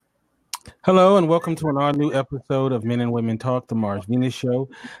Hello and welcome to an all new episode of Men and Women Talk, the Mars Venus Show.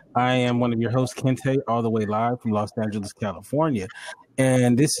 I am one of your hosts, Kente, all the way live from Los Angeles, California.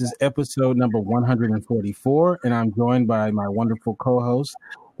 And this is episode number 144, and I'm joined by my wonderful co-host,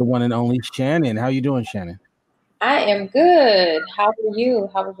 the one and only Shannon. How you doing, Shannon? I am good. How are you?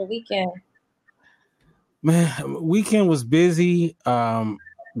 How was your weekend? Man, weekend was busy.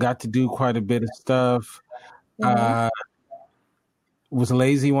 Got to do quite a bit of stuff. Was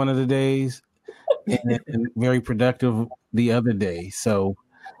lazy one of the days and very productive the other day. So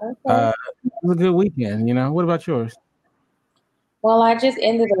Okay. it was a good weekend, you know. What about yours? Well, I just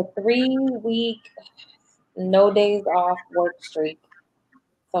ended a 3-week, no days off work streak.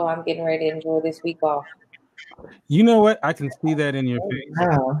 So I'm getting ready to enjoy this week off. You know what? I can see that in your face.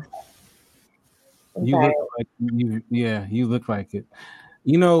 Wow. You look like you look like it.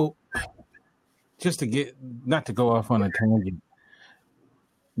 You know, just to get not to go off on a tangent,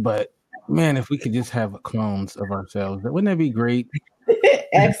 but man, if we could just have clones of ourselves, wouldn't that be great?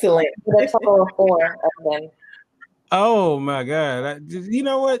 Excellent. A total of 4 of them. Oh my God! You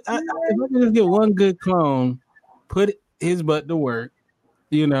know what? If I could just get one good clone, put his butt to work,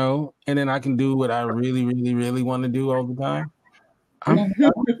 you know, and then I can do what I really, really, really want to do all the time. I'm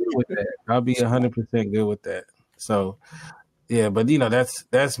good with that. I'll be 100% good with that. So, yeah, but you know,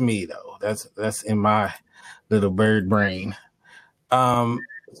 that's me though. That's in my little bird brain.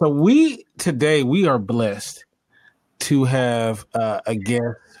 So today we are blessed to have a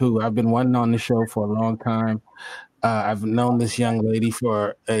guest who I've been wanting on the show for a long time. I've known this young lady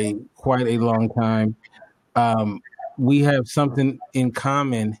for quite a long time. We have something in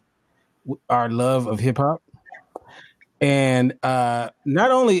common, our love of hip hop. And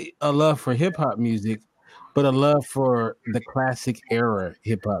not only a love for hip hop music, but a love for the classic era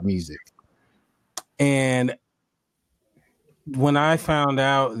hip hop music. And when I found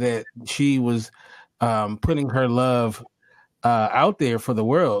out that she was putting her love out there for the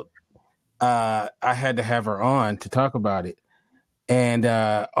world, I had to have her on to talk about it. And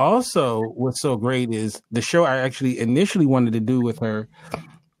also, what's so great is the show I actually initially wanted to do with her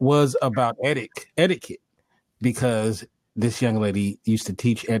was about etiquette, because this young lady used to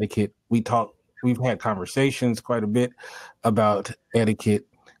teach etiquette. We've had conversations quite a bit about etiquette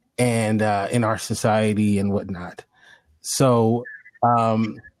and in our society and whatnot. So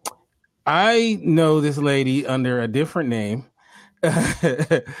I know this lady under a different name.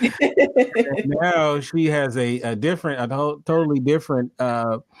 Now she has a totally different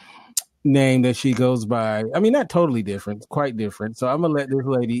name that she goes by. I mean, not totally different, quite different. So I'm gonna let this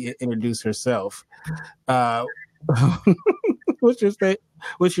lady introduce herself. What's your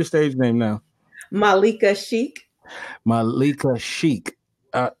stage name now? Malika Chic. Malika Chic.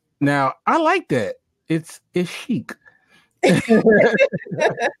 Now I like that. It's chic. I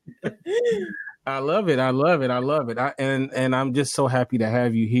love it. And I'm just so happy to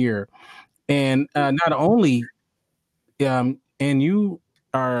have you here. And not only, and you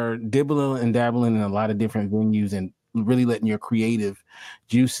are dibbling and dabbling in a lot of different venues and really letting your creative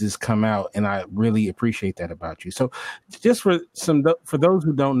juices come out, and I really appreciate that about you. So, just for those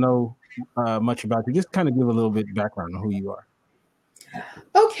who don't know much about you, just kind of give a little bit of background on who you are.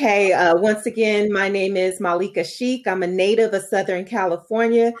 Okay, once again, my name is Malika Chic. I'm a native of Southern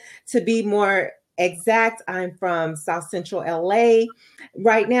California. To be more exact, I'm from South Central LA.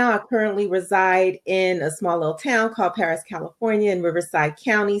 Right now, I currently reside in a small little town called Paris, California, in Riverside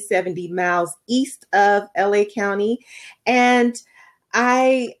County, 70 miles east of LA County. And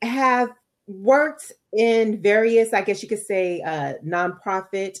I have worked in various, I guess you could say,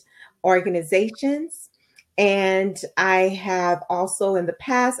 nonprofit organizations. And I have also in the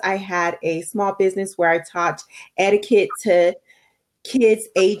past, I had a small business where I taught etiquette to kids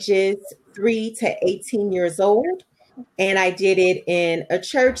ages 3 to 18 years old. And I did it in a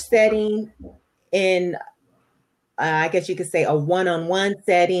church setting, in, I guess you could say, a one-on-one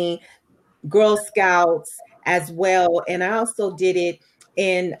setting, Girl Scouts as well. And I also did it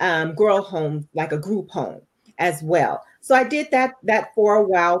in girl homes, like a group home as well. So I did that for a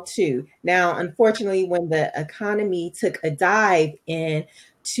while too. Now, unfortunately, when the economy took a dive in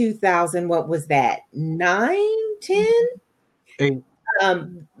 2000, what was that? 9, 10?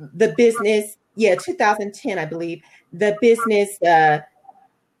 The business, 2010, I believe. The business,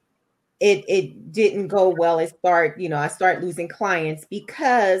 it didn't go well. I start losing clients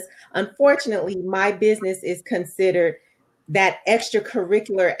because, unfortunately, my business is considered that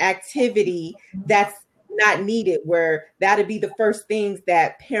extracurricular activity that's not needed, where that'd be the first things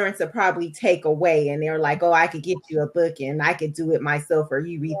that parents would probably take away. And they're like, oh, I could get you a book and I could do it myself, or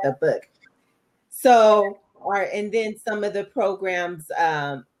you read the book. So, and then some of the programs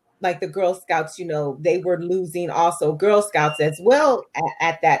like the Girl Scouts, you know, they were losing also Girl Scouts as well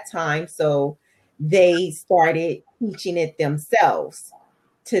at that time. So they started teaching it themselves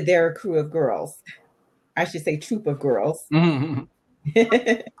to their crew of girls. I should say troop of girls. Mm-hmm.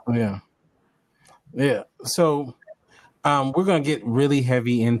 Yeah. So we're going to get really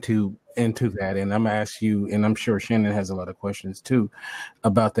heavy into that, and I'm going to ask you, and I'm sure Shannon has a lot of questions too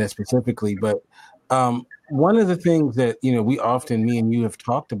about that specifically. But one of the things that, you know, we often, me and you, have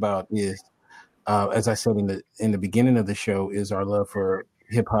talked about is, as I said in the beginning of the show, is our love for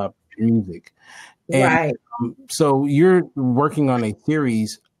hip hop music. And, right. So you're working on a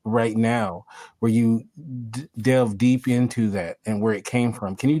series right now where you delve deep into that and where it came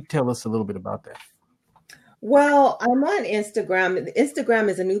from. Can you tell us a little bit about that? Well, I'm on Instagram. Instagram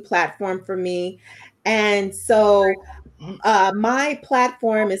is a new platform for me. And so my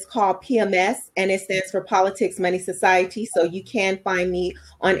platform is called PMS, and it stands for Politics, Money, Society. So you can find me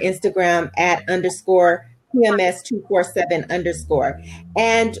on Instagram at _PMS247 _.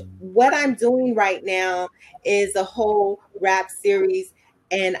 And what I'm doing right now is a whole rap series,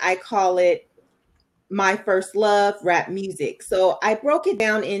 and I call it My First Love Rap Music. So I broke it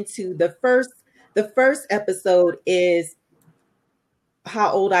down into the first episode is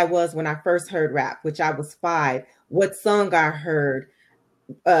how old I was when I first heard rap, which I was 5, what song I heard,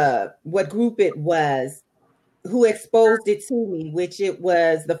 what group it was, who exposed it to me, which it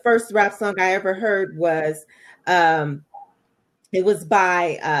was the first rap song I ever heard was, it was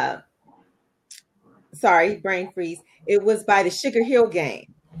by, sorry, brain freeze. It was by the Sugar Hill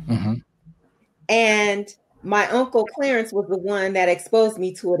Gang. Mm-hmm. And my uncle Clarence was the one that exposed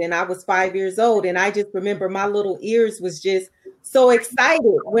me to it. And I was 5 years old. And I just remember my little ears was just so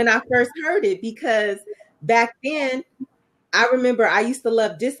excited when I first heard it, because back then I remember I used to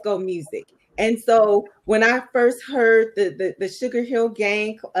love disco music. And so when I first heard the Sugar Hill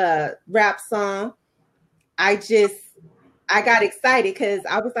Gang rap song, I got excited because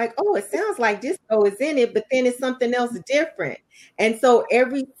I was like, oh, it sounds like disco is in it, but then it's something else different. And so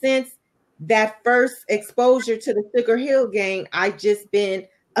ever since that first exposure to the Sugar Hill Gang, I just been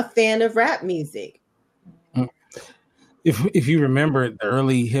a fan of rap music. If you remember, the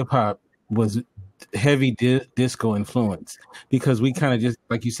early hip hop was heavy disco influence, because we kind of just,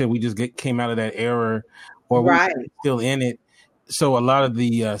 like you said, we just came out of that era, or right. we were still in it. So a lot of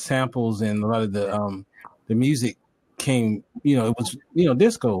the samples and a lot of the music came, you know, it was, you know,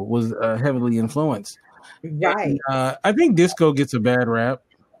 disco was heavily influenced. Right. And, I think disco gets a bad rap.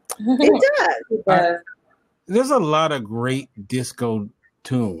 It does. There's a lot of great disco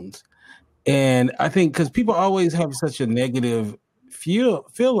tunes, and I think because people always have such a negative feel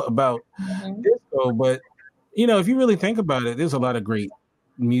about disco, but you know, if you really think about it, there's a lot of great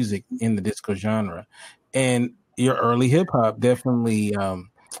music in the disco genre, and your early hip hop definitely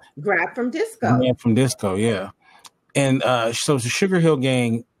grabbed from disco. Yeah. And so the Sugar Hill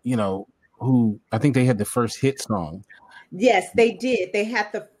Gang, you know, who I think they had the first hit song. Yes, they did. They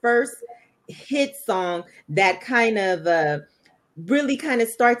had the first hit song that kind of really kind of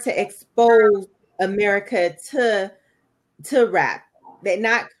start to expose America to rap. They're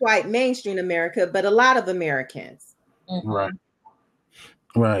not quite mainstream America, but a lot of Americans.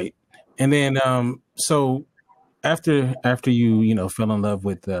 Right. And then so after you know, fell in love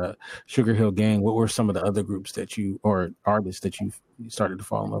with Sugar Hill Gang, what were some of the other groups that you, or artists that you started to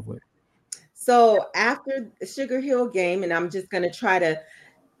fall in love with? So after Sugar Hill Gang, and I'm just going to try to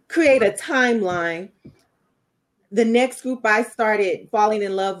create a timeline, the next group I started falling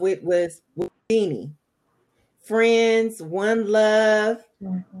in love with was Whodini. Friends, One Love.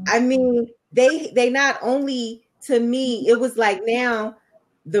 I mean, they not only, to me, it was like now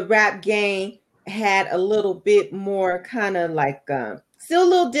the rap game had a little bit more kind of like still a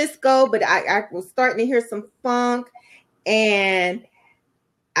little disco, but I was starting to hear some funk, and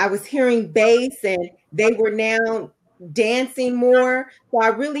I was hearing bass, and they were now dancing more. So I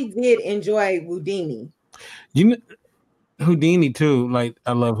really did enjoy Whodini. You know, Whodini too. Like,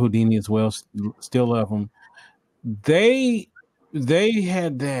 I love Whodini as well. Still love them. They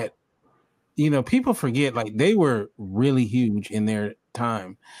had that, you know, people forget, like, they were really huge in their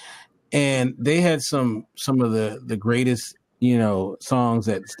time, and they had some of the greatest, you know, songs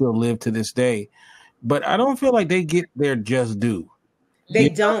that still live to this day. But I don't feel like they get their just due. They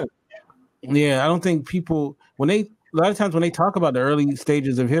don't. Yeah, I don't think people, a lot of times when they talk about the early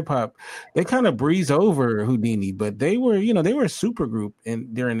stages of hip hop, they kind of breeze over Whodini, but they were a super group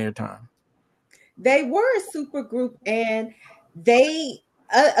during their time. They were a super group, and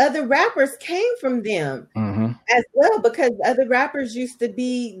other rappers came from them as well, because other rappers used to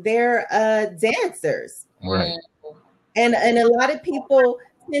be their dancers. Right. And a lot of people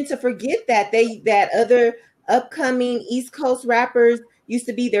tend to forget that other upcoming East Coast rappers used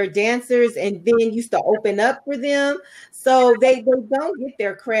to be their dancers and then used to open up for them. So they don't get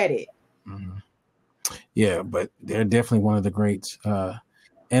their credit. Mm-hmm. Yeah, but they're definitely one of the greats.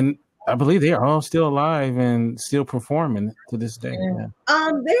 And I believe they are all still alive and still performing to this day. Yeah.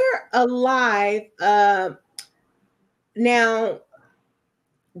 They're alive. Now,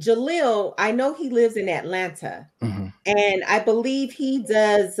 Jaleel, I know he lives in Atlanta, and I believe he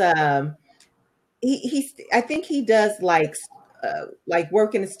does. I think he does like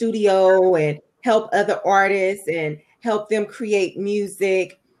work in the studio and help other artists and help them create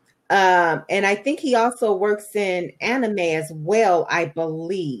music. And I think he also works in anime as well, I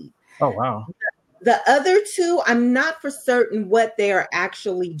believe. Oh, wow. The other two, I'm not for certain what they are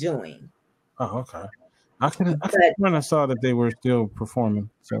actually doing. Oh, okay. I saw that they were still performing.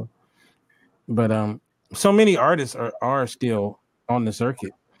 So, but so many artists are still on the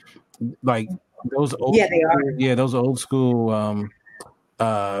circuit. Like those old, they are. Yeah, those old school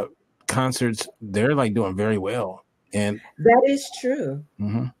concerts, they're like doing very well. And that is true.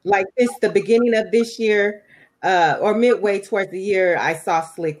 Like the beginning of this year, or midway towards the year, I saw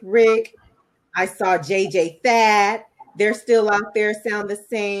Slick Rick, I saw JJ Thad. They're still out there, sound the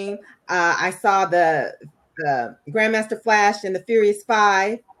same. I saw the Grandmaster Flash and the Furious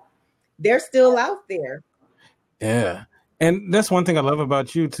Five. They're still out there. Yeah, and that's one thing I love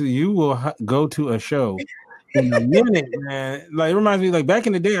about you too. You will go to a show in a minute, man. Like it reminds me, like back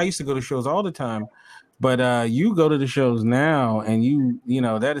in the day, I used to go to shows all the time. But you go to the shows now, and you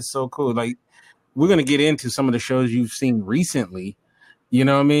know that is so cool. Like we're gonna get into some of the shows you've seen recently. You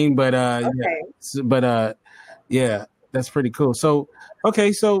know what I mean? But yeah, that's pretty cool. So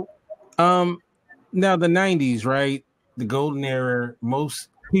okay, so now the 90s, right? The golden era. Most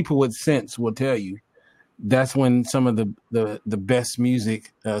people with sense will tell you that's when some of the best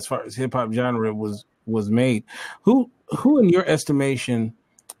music as far as hip hop genre was made. Who in your estimation?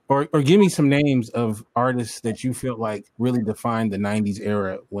 Or give me some names of artists that you feel like really defined the 90s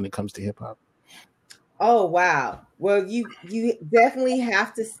era when it comes to hip hop. Oh, wow. Well, you definitely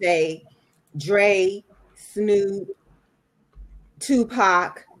have to say Dre, Snoop,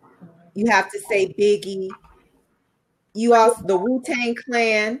 Tupac. You have to say Biggie. You also, the Wu-Tang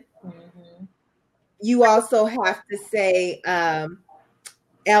Clan. You also have to say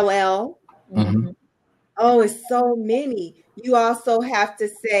LL. Oh, it's so many. You also have to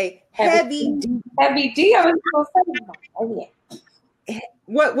say Heavy D. Heavy D. I was going to say, oh, yeah.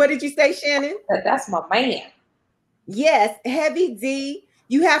 What did you say, Shannon? That's my man. Yes, Heavy D.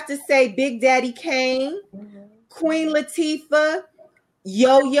 You have to say Big Daddy Kane, Queen Latifah,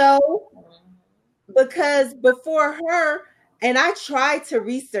 Yo-Yo, because before her, and I tried to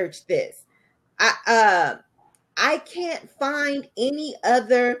research this, I can't find any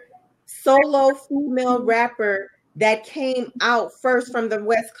other solo female rapper that came out first from the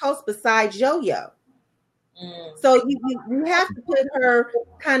West Coast besides Yo-Yo. So you have to put her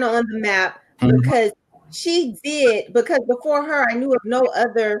kind of on the map because because before her, I knew of no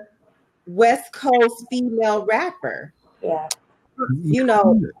other West Coast female rapper. Yeah. You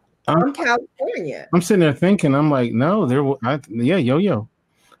know, from California. I'm sitting there thinking, I'm like, no, Yo-Yo.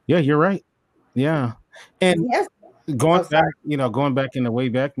 Yeah, you're right. Yeah. And yes. Going back in the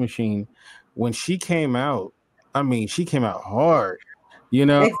Wayback Machine, when she came out, I mean, she came out hard. You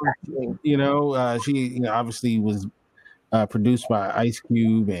know, exactly. She obviously was produced by Ice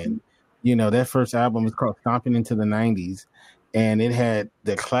Cube, and that first album was called "Stomping into the '90s," and it had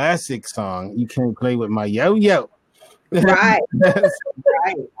the classic song "You Can't Play with My Yo-Yo." Right,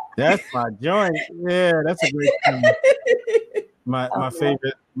 that's my joint. Yeah, that's a great song. My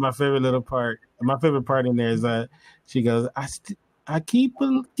favorite little part. My favorite part in there is she goes, I keep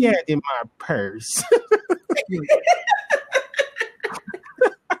a cat in my purse.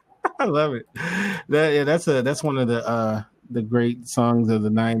 I love it. That's one of the great songs of the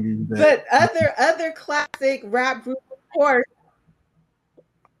 90s. But other classic rap group, of course.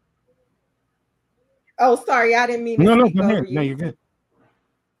 Oh, sorry, I didn't mean to. No, go ahead. No, you're good.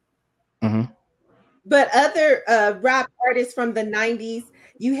 But other rap artists from the 90s,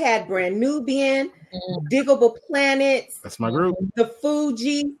 you had Brand Nubian, Diggable Planets. That's my group. The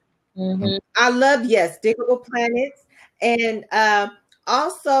Fugees. I love, Diggable Planets. And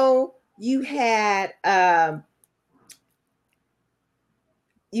also you had I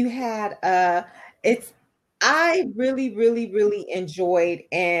really, really, really enjoyed,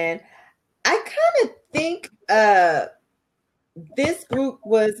 and I kind of think this group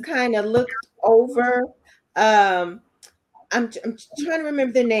was kind of looked over. I'm trying to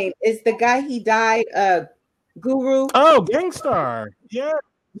remember the name. Is the guy he died, Guru? Oh, Gang Starr. Yeah.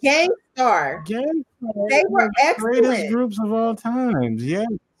 Gangstar. Gang, They were greatest excellent. groups of all times. Yeah,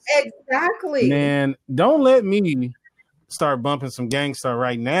 Exactly. man. Don't let me start bumping some Gangstar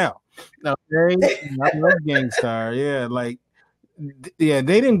right now. Okay, I love Gangstar. Yeah, like yeah,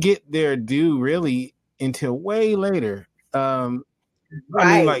 they didn't get their due really until way later. I mean,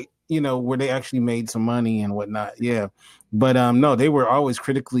 Right. like, where they actually made some money and whatnot. Yeah, but no, they were always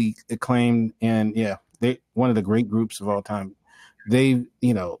critically acclaimed, and yeah, they one of the great groups of all time. They,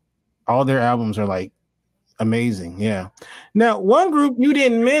 all their albums are like amazing. Yeah. Now, one group you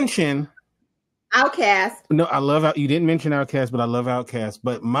didn't mention. Outkast. No, I love you didn't mention Outkast, but I love Outkast.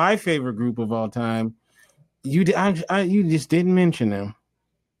 But my favorite group of all time, you just didn't mention them.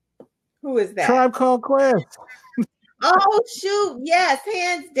 Who is that? Tribe Called Quest. Oh shoot, yes,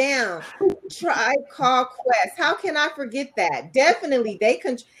 hands down. Tribe Called Quest. How can I forget that? Definitely, they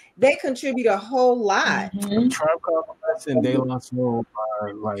contribute a whole lot. Mm-hmm. Tribe Called Quest and De La Soul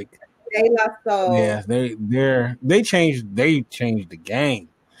are like De La Soul. Yeah, they changed the game.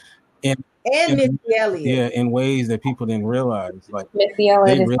 And Missy Elliott. Yeah, in ways that people didn't realize. Like Missy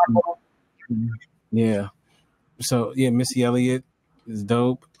Elliott is yeah. So yeah, Missy Elliott is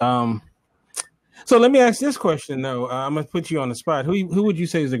dope. So let me ask this question though. I'm gonna put you on the spot. Who would you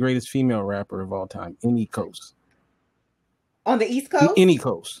say is the greatest female rapper of all time? Any coast? On the East Coast? Any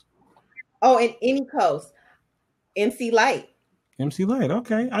coast. Oh, in any coast. MC Lyte. MC Lyte.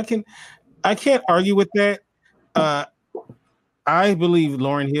 Okay, I can't argue with that. I believe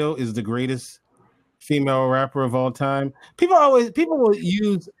Lauryn Hill is the greatest female rapper of all time. People will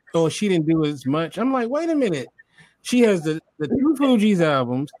use, oh, she didn't do as much. I'm like, wait a minute. She has the 2 Fugees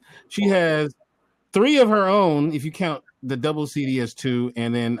albums. She has 3 of her own, if you count the double CD as 2,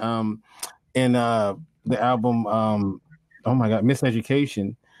 and then the album oh my God,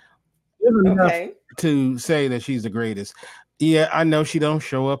 Miseducation. Okay. To say that she's the greatest. Yeah, I know she don't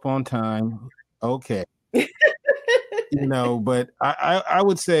show up on time. Okay. But I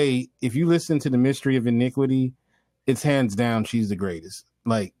would say if you listen to The Mystery of Iniquity, it's hands down she's the greatest.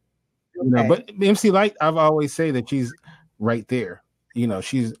 Like, okay. But MC Lyte, I've always say that she's right there.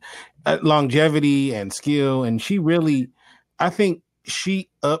 She's longevity and skill, and she really, I think she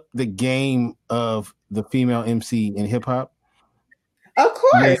upped the game of the female MC in hip hop. Of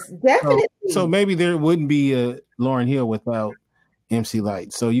course, yeah. Definitely. So maybe there wouldn't be a Lauryn Hill without MC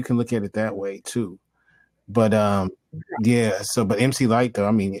Lyte. So you can look at it that way too. But yeah. So, but MC Lyte though,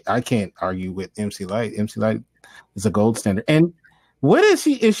 I mean, I can't argue with MC Lyte. MC Lyte is a gold standard. And what is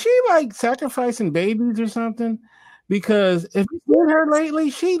she? Is she like sacrificing babies or something? Because if you've seen her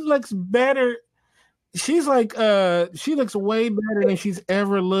lately, she looks better. She's like, she looks way better than she's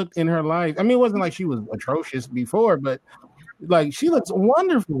ever looked in her life. I mean, it wasn't like she was atrocious before, but like she looks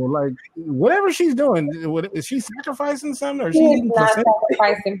wonderful. Like whatever she's doing, is she sacrificing something? Or she is not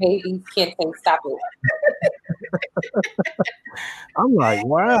sacrificing babies. Can't say stop it. I'm like,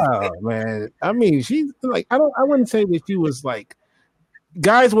 wow, man. I mean, she's like, I wouldn't say that she was like,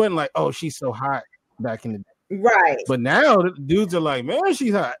 guys weren't like, oh, she's so hot back in the day. Right. But now the dudes are like, man,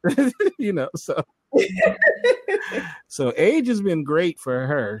 she's hot. So so age has been great for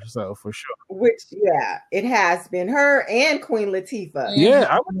her, so for sure. Which, yeah, it has been her and Queen Latifah. Yeah,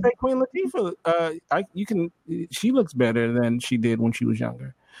 I would say Queen Latifah. She looks better than she did when she was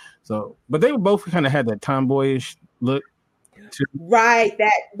younger. So, but they both kind of had that tomboyish look. Right,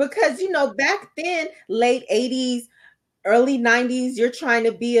 that because back then, late 80s, early 90s, you're trying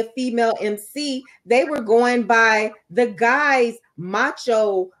to be a female MC. They were going by the guys'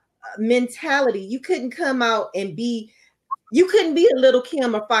 macho mentality. You couldn't come out and you couldn't be a Little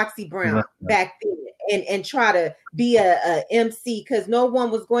Kim or Foxy Brown back then and try to be a MC, because no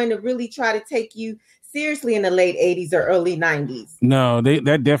one was going to really try to take you seriously in the late 80s or early 90s. No,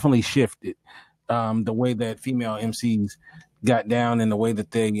 that definitely shifted the way that female MCs got down and the way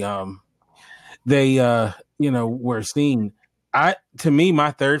that they were seen. To me,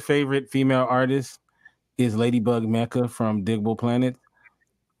 my third favorite female artist is Ladybug Mecca from Digable Planet.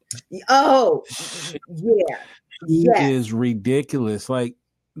 Oh, yeah. She is ridiculous. Like,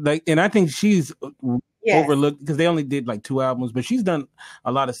 and I think she's overlooked because they only did like 2 albums, but she's done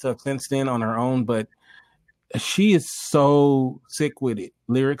a lot of stuff since then on her own. But she is so sick with it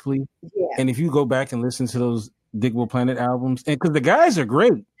lyrically. Yeah. And if you go back and listen to those Digable Planet albums, and because the guys are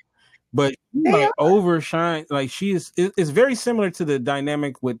great, but overshine, like it's very similar to the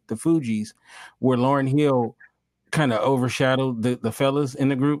dynamic with the Fugees, where Lauryn Hill kind of overshadowed the fellas in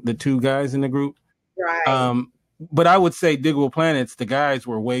the group, the 2 guys in the group. Right. But I would say Digable Planets, the guys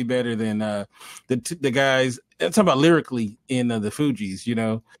were way better than the guys. I'm talking about lyrically in the Fugees,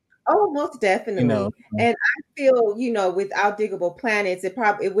 Oh, most definitely. You know, And I feel, without Diggable Planets, it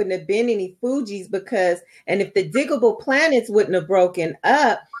wouldn't have been any Fugees and if the Diggable Planets wouldn't have broken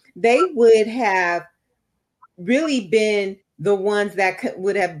up, they would have really been the ones that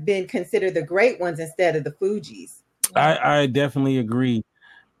would have been considered the great ones instead of the Fugees. I definitely agree.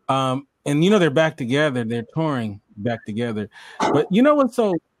 And they're back together. They're touring back together. But you know what's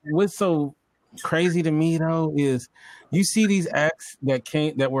so crazy to me though is you see these acts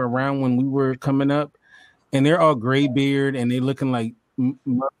that were around when we were coming up, and they're all gray beard and they're looking like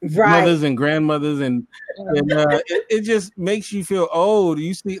mothers and grandmothers, and it just makes you feel old.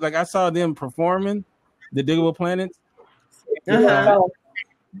 You see, like I saw them performing the Diggable Planets.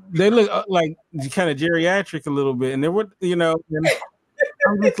 They look like kind of geriatric a little bit, and they were, and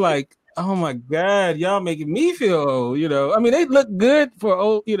I'm just like, oh my God, y'all making me feel old. I mean, they look good for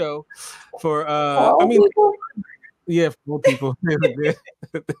old, for people? Yeah, for old people.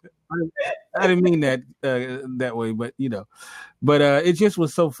 I didn't mean that that way, but it just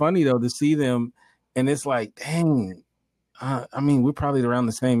was so funny though to see them, and it's like, dang. I mean, we're probably around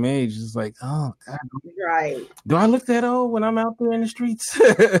the same age. It's like, oh God, right? Do I look that old when I'm out there in the streets?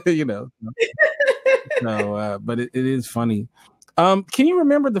 No, but it is funny. Can you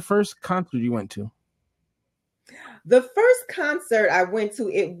remember the first concert you went to? The first concert I went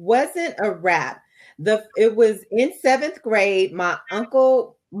to, it wasn't a rap. It was in 7th grade. My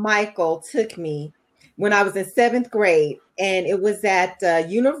uncle Michael took me when I was in 7th grade, and it was at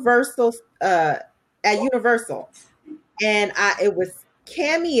Universal. And it was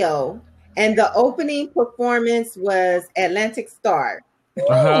Cameo, and the opening performance was Atlantic Star.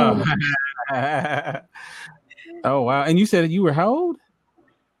 Oh wow! And you said you were how old?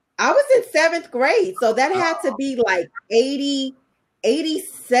 I was in 7th grade, so that had to be like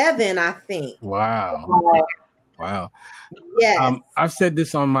 87, I think. Wow. Yeah. I've said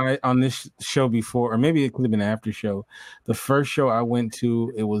this on this show before, or maybe it could have been after show. The first show I went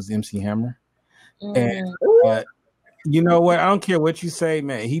to, it was MC Hammer, and you know what? I don't care what you say,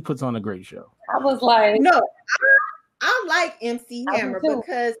 man. He puts on a great show. I was like, no, I like MC Hammer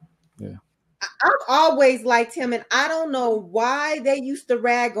because I've always liked him, and I don't know why they used to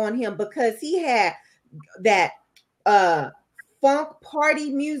rag on him because he had that funk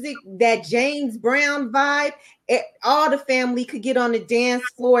party music, that James Brown vibe. All the family could get on the dance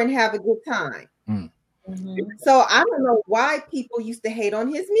floor and have a good time. So I don't know why people used to hate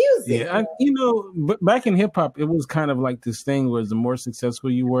on his music. Yeah, but back in hip hop, it was kind of like this thing where the more successful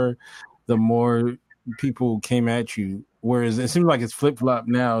you were, the more people came at you. Whereas it seems like it's flip flop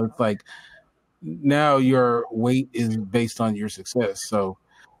now. It's like now your weight is based on your success. So,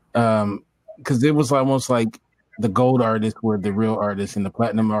 because it was almost like the gold artists were the real artists and the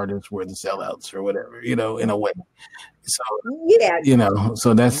platinum artists were the sellouts or whatever, in a way. So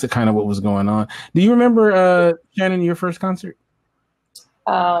so that's the kind of what was going on. Do you remember Shannon, your first concert?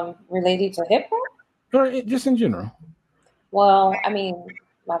 Related to hip hop? Or just in general? Well, I mean,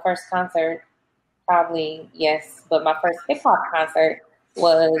 my first concert, probably yes, but my first hip hop concert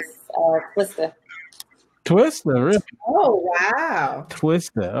was Twista. Twista, really? Oh wow.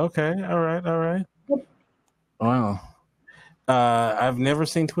 Twista. Okay. All right. Wow. I've never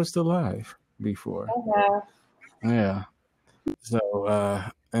seen Twista live before. Yeah. So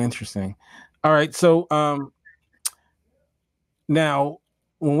interesting. All right. So now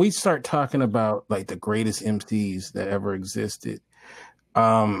when we start talking about like the greatest MCs that ever existed,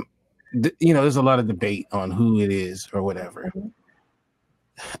 there's a lot of debate on who it is or whatever.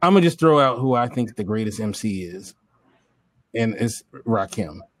 I'm gonna just throw out who I think the greatest MC is, and it's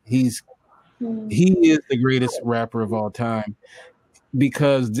Rakim. He is the greatest rapper of all time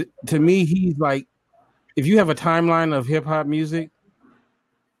because to me, he's like, if you have a timeline of hip hop music,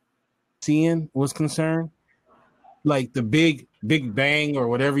 seeing was concerned, like the big bang or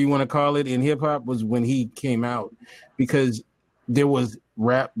whatever you want to call it in hip hop was when he came out, because there was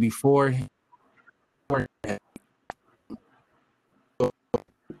rap before him.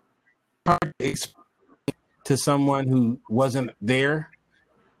 Hard to explain to someone who wasn't there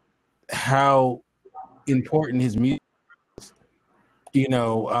how important his music is.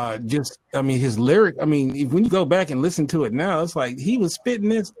 His lyric. I mean, when you go back and listen to it now, it's like he was spitting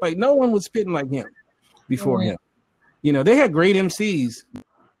this like no one was spitting like him before him. They had great MCs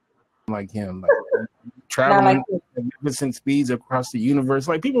like him, like traveling magnificent speeds across the universe.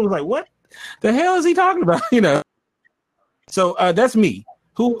 Like people were like, "What the hell is he talking about?" So that's me.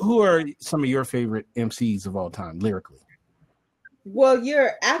 Who are some of your favorite MCs of all time lyrically? Well,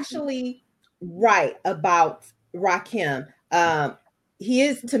 you're actually right about Rakim. He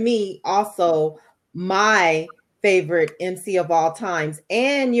is to me also my favorite MC of all times.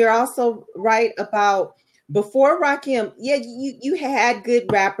 And you're also right about before Rakim, yeah, you had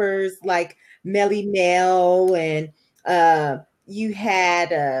good rappers like Melly Mel, and you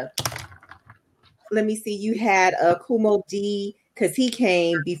had let me see, you had Kumo D, because he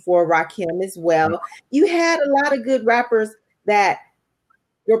came before Rakim as well. You had a lot of good rappers that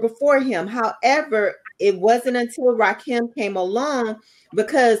were before him. However, it wasn't until Rakim came along,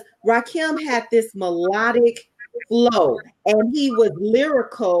 because Rakim had this melodic flow, and he was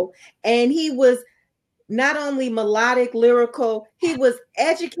lyrical, and he was not only melodic, lyrical, he was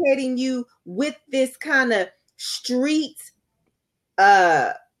educating you with this kind of street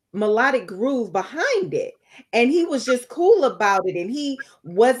melodic groove behind it. And he was just cool about it. And he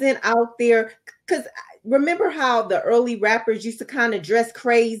wasn't out there, because remember how the early rappers used to kind of dress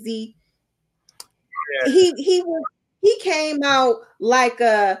crazy? Yeah. He came out like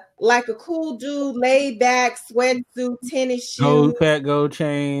a cool dude, laid back, sweatsuit, tennis shoes, fat gold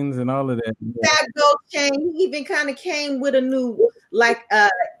chains, and all of that. Fat gold chain. He even kind of came with a new,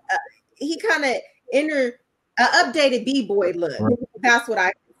 he kind of updated b-boy look. Right. That's what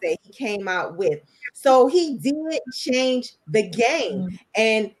I can say. He came out with. So he did change the game,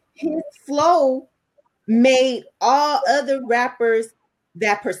 and his flow made all other rappers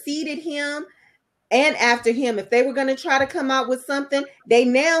that preceded him and after him, if they were going to try to come out with something, they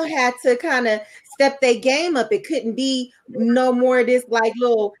now had to kind of step their game up. It couldn't be no more of this like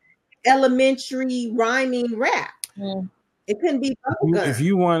little elementary rhyming rap. It couldn't be bubblegum. If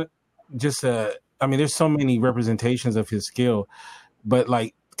you want just there's so many representations of his skill, but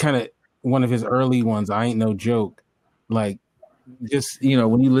like kind of one of his early ones, I Ain't No Joke. Like, just,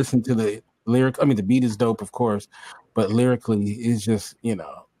 when you listen to the lyric, the beat is dope, of course, but lyrically it's just,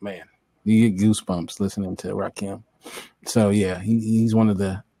 man, you get goosebumps listening to Rakim. So yeah, he's one of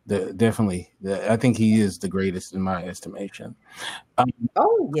the definitely, I think he is the greatest in my estimation.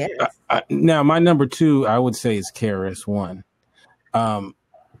 Oh yes. Now my number 2, I would say, is KRS-One. And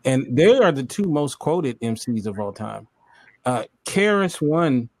they are the 2 most quoted MCs of all time.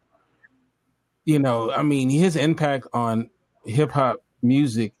 KRS-One, his impact on hip hop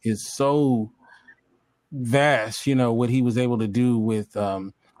music is so vast. What he was able to do with,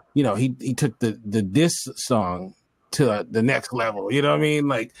 he took the diss song to the next level. You know what I mean?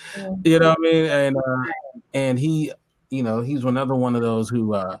 Like, you know what I mean? And he, he's another one of those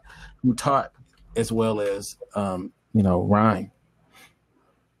who taught as well as, rhyme.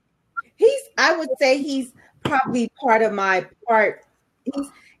 I would say he's probably part of my part.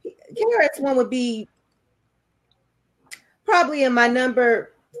 KRS-One would be probably in my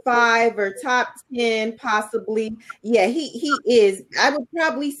number 5 or top 10, possibly. Yeah, he is. I would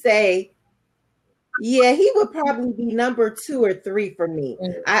probably say, yeah, he would probably be number 2 or 3 for me.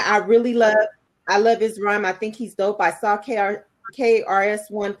 I really love his rhyme. I think he's dope. I saw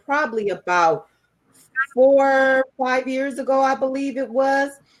KRS-One probably about 4 or 5 years ago, I believe it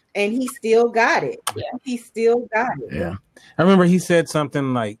was. And he still got it. Yeah. He still got it. Yeah. I remember he said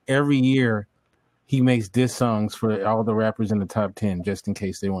something like every year he makes diss songs for all the rappers in the top 10 just in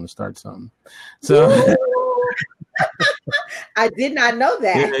case they want to start something. So I did not know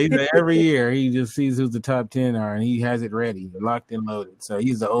that. Yeah, every year he just sees who the top 10 are and he has it ready, locked and loaded. So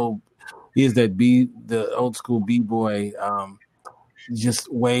he's the old school B-boy, just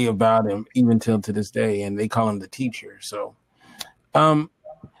way about him even till to this day, and they call him the teacher. So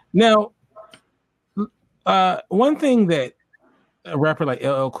now, one thing that a rapper like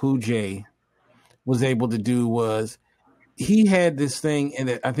LL Cool J was able to do was he had this thing,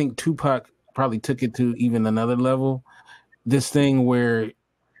 and I think Tupac probably took it to even another level. This thing where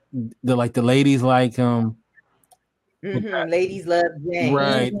the ladies like him, ladies love Jane,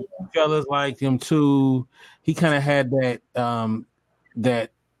 right? Fellas liked him too. He kind of had that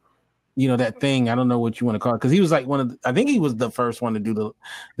that thing, I don't know what you want to call it, because he was like I think he was the first one to do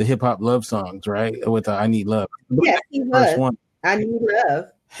the hip hop love songs, right? With I Need Love. Yes, he was. First one. I Need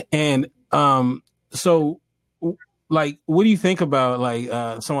Love. And so like, what do you think about like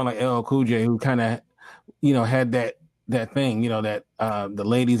someone like LL Cool J who kind of had that thing, that the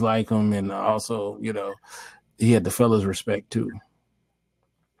ladies like him, and also he had the fellas respect too.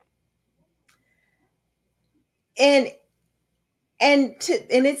 And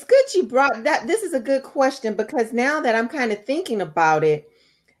it's good you brought that. This is a good question, because now that I'm kind of thinking about it,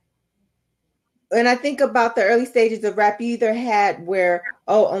 and I think about the early stages of rap, you either had where,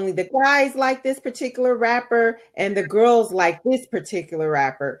 only the guys like this particular rapper and the girls like this particular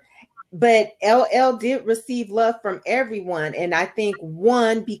rapper. But LL did receive love from everyone. And I think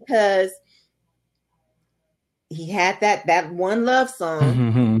because he had that one love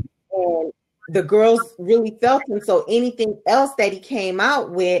song. And the girls really felt him. So anything else that he came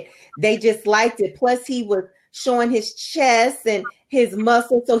out with, they just liked it. Plus, he was showing his chest and his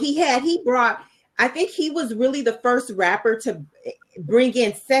muscles. So he brought, I think he was really the first rapper to bring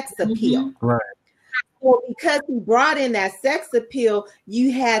in sex appeal. Mm-hmm. Right. Well, because he brought in that sex appeal,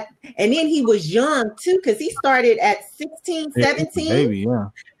 you had, and then he was young too, because he started at 16, 17. Baby, yeah.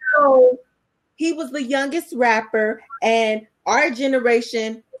 So he was the youngest rapper, and our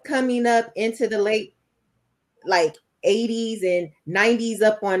generation coming up into the late like 80s and 90s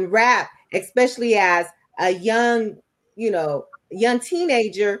up on rap, especially as a young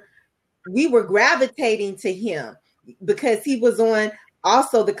teenager, we were gravitating to him because he was on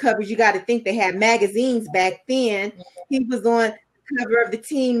also the covers. You got to think they had magazines back then. He was on the cover of the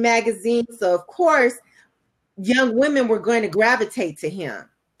teen magazine. So of course, young women were going to gravitate to him.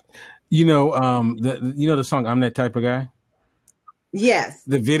 The song "I'm That Type of Guy." Yes.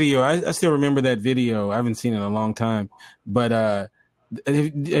 The video, I still remember that video. I haven't seen it in a long time. But have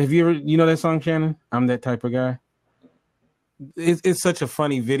you ever, that song, Shannon? "I'm That Type of Guy." It's such a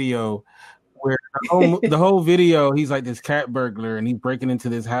funny video where the whole video, he's like this cat burglar and he's breaking into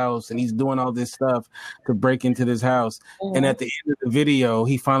this house and he's doing all this stuff to break into this house. Mm-hmm. And at the end of the video,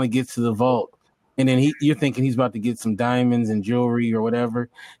 he finally gets to the vault. And then you're thinking he's about to get some diamonds and jewelry or whatever.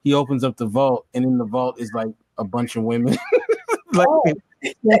 He opens up the vault, and in the vault is like a bunch of women. And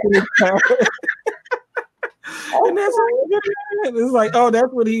that's it's like, oh,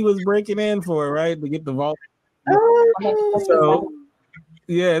 that's what he was breaking in for, right? To get the vault. So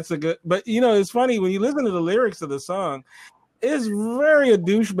yeah, it's a good, but it's funny when you listen to the lyrics of the song, it's very a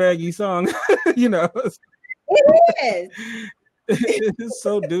douchebaggy song. It is. It's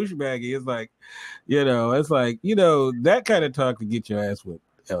so douchebaggy. It's like, that kind of talk to get your ass whipped.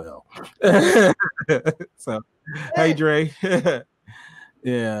 LL. So, hey Dre.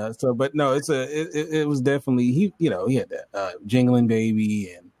 Yeah. So, but no, it was definitely he had that Jingling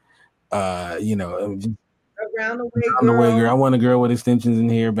Baby and Around the Way Girl. I want a girl with extensions in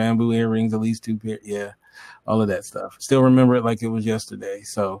hair, bamboo earrings, at least 2 pair. Yeah, all of that stuff. Still remember it like it was yesterday.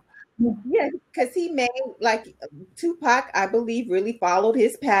 So. Yeah, because he made, like, Tupac, I believe, really followed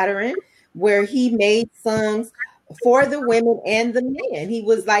his pattern where he made songs for the women and the men. He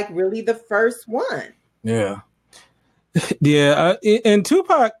was like really the first one. Yeah. Yeah. And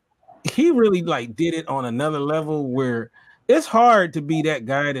Tupac, he really like did it on another level where it's hard to be that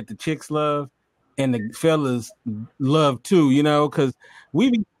guy that the chicks love and the fellas love too, because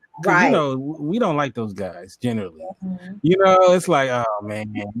we we don't like those guys generally. Mm-hmm. It's like, oh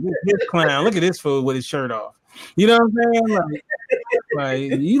man, this clown, look at this fool with his shirt off. You know what I'm saying? Like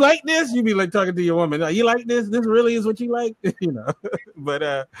you like this? You be like talking to your woman. You like this? This really is what you like?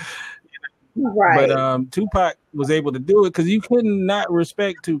 But right. But Tupac was able to do it because you couldn't not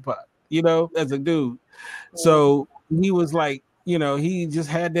respect Tupac, as a dude. So he was like, he just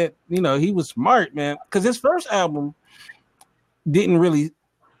had that, he was smart, man. Because his first album didn't really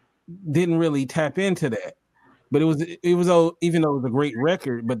tap into that, but it was even though it was a great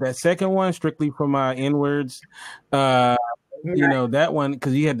record, but that second one, Strictly for My N-Words, that one,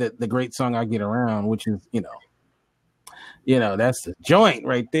 because he had the great song I Get Around, which is that's the joint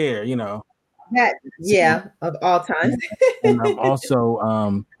right there, that of all time. And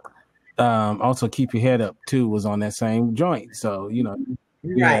also Keep Your Head Up too was on that same joint, so right.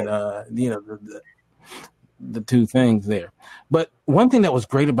 Had the two things there. But one thing that was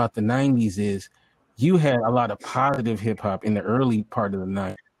great about the 90s is you had a lot of positive hip hop in the early part of the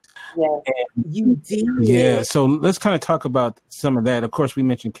 90s. Yeah, you did. Yeah, so let's kind of talk about some of that. Of course, we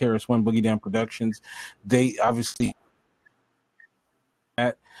mentioned KRS-One, Boogie Down Productions. They obviously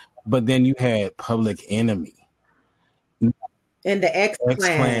but then you had Public Enemy. And the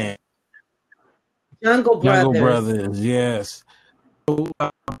X-Clan. Jungle Brothers, yes. So,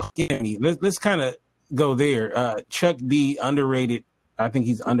 let's kind of go there. Chuck D, underrated. I think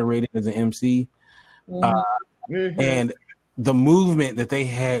he's underrated as an MC. And the movement that they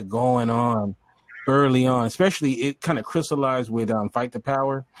had going on early on, especially it kind of crystallized with Fight the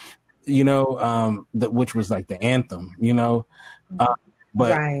Power, which was like the anthem,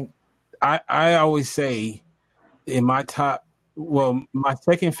 but right. I always say in my my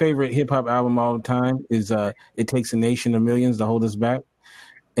second favorite hip hop album all the time is It Takes a Nation of Millions to Hold Us Back.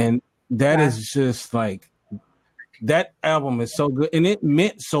 And that is just like, that album is so good, and it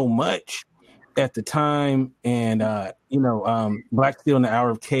meant so much at the time. And Black Steel in the Hour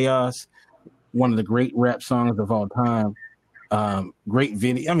of Chaos, one of the great rap songs of all time. Great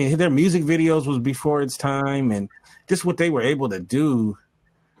video. I mean, their music videos was before its time, and just what they were able to do,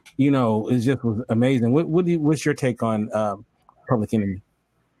 is just was amazing. What's your take on Public Enemy?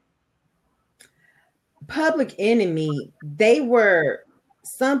 Public Enemy, they were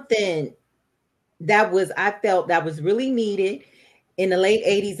something that I felt that was really needed in the late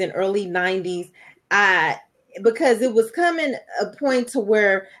 80s and early 90s. Because it was coming a point to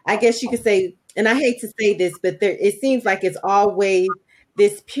where I guess you could say, and I hate to say this, but it seems like it's always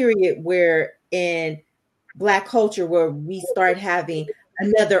this period where in Black culture where we start having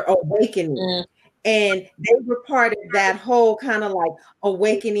another awakening. And they were part of that whole kind of like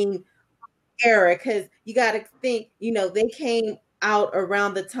awakening era, because you got to think, they came out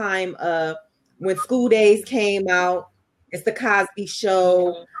around the time of when School Days came out. It's the Cosby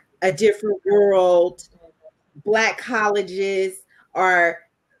Show, A Different World. Black colleges are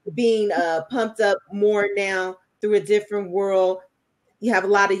being pumped up more now through A Different World. You have a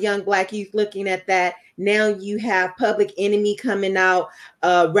lot of young Black youth looking at that. Now you have Public Enemy coming out.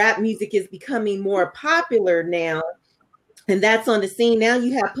 Rap music is becoming more popular now, and that's on the scene. Now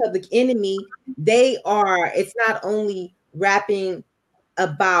you have Public Enemy. It's not only rapping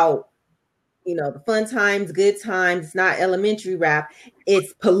about, the fun times, good times. It's not elementary rap.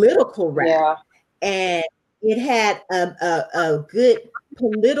 It's political rap. Yeah. And it had a good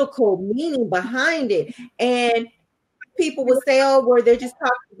political meaning behind it. And people would say, oh, well, they're just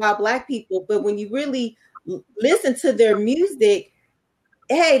talking about Black people. But when you really listen to their music,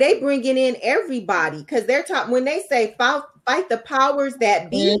 hey, they bringing in everybody, because they're talking, when they say fight the powers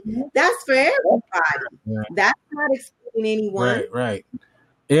that be, that's for everybody. Yeah. That's not excluding anyone. Right.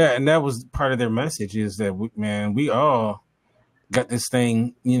 Yeah, and that was part of their message, is that we all got this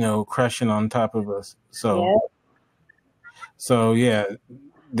thing, crushing on top of us. So yeah,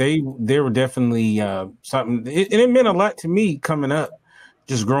 they were definitely something, and it meant a lot to me coming up,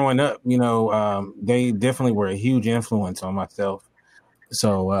 just growing up. They definitely were a huge influence on myself.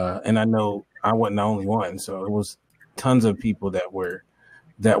 So and I know I wasn't the only one. So it was tons of people that were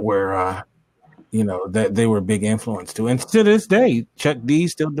that they were a big influence to. And to this day, Chuck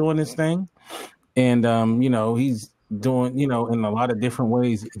D's still doing his thing, and he's doing, in a lot of different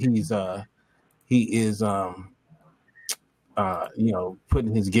ways. He is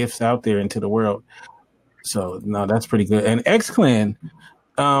putting his gifts out there into the world. So no, that's pretty good. And X-Clan,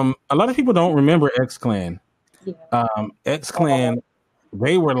 a lot of people don't remember X-Clan. X-Clan,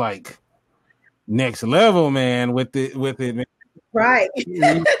 they were like next level, man, with it, man. Right.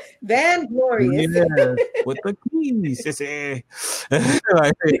 Van Glorious. Yeah, with the keys.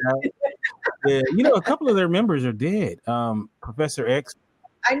 A couple of their members are dead. Professor X.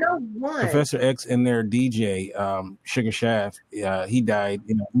 I know one. Professor X and their DJ, Sugar Shaft. He died.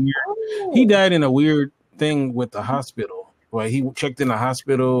 He died in a weird thing with the hospital. Well, he checked in the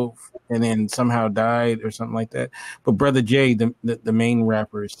hospital and then somehow died or something like that. But Brother Jay, the main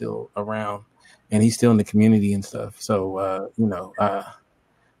rapper, is still around, and he's still in the community and stuff. So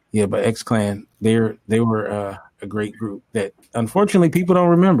but X-Clan, they were a great group that unfortunately people don't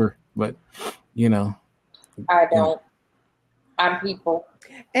remember. But I don't. I'm people.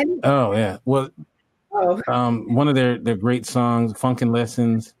 And oh yeah, well, one of their great songs, "Funkin'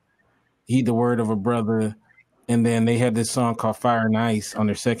 Lessons," "Heed the Word of a Brother," and then they had this song called "Fire and Ice" on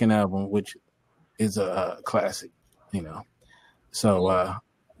their second album, which is a classic. So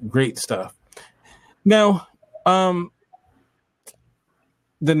great stuff. Now, the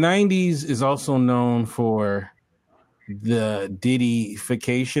 90s is also known for the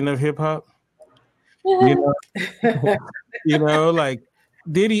Diddy-fication of hip hop. Like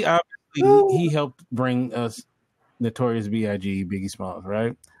Diddy, obviously, he helped bring us Notorious B.I.G., Biggie Smalls,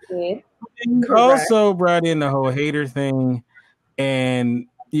 right? Yeah. He also brought in the whole hater thing, and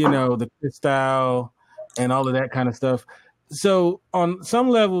the style and all of that kind of stuff. So on some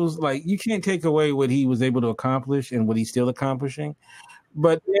levels, like, you can't take away what he was able to accomplish and what he's still accomplishing.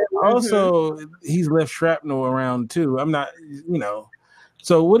 But also, he's left shrapnel around too. I'm not,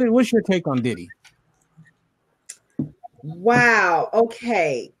 So what's your take on Diddy? Wow.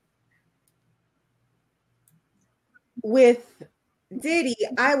 Okay. With Diddy,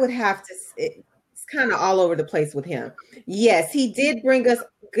 I would have to. It's kind of all over the place with him. Yes, he did bring us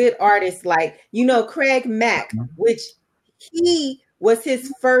good artists like Craig Mack, which he was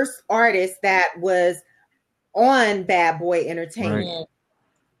his first artist that was on Bad Boy Entertainment. Right.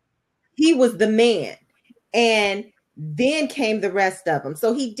 He was the man, and then came the rest of them.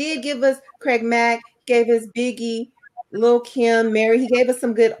 So he did give us Craig Mack, gave us Biggie, Lil' Kim, Mary. He gave us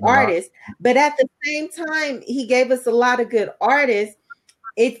some good artists, but at the same time, he gave us a lot of good artists.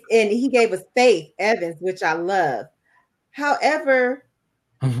 And he gave us Faith Evans, which I love. However,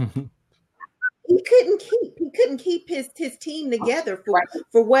 he couldn't keep his team together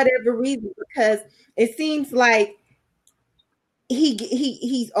for whatever reason, because it seems like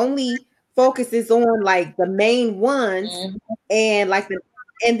he's only focuses on like the main ones and like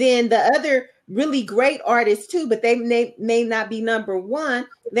and then the other really great artists too, but they may not be number one.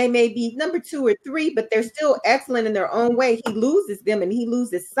 They may be number 2 or 3, but they're still excellent in their own way. He loses them and he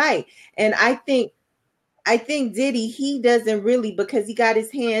loses sight. And I think Diddy, he doesn't really, because he got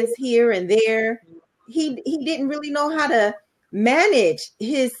his hands here and there. He didn't really know how to manage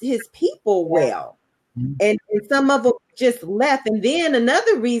his people well. And some of them just left. And then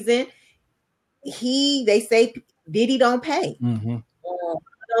another reason, they say Diddy don't pay.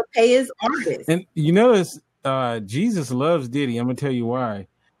 Don't pay his artists. And you notice Jesus loves Diddy. I'm gonna tell you why.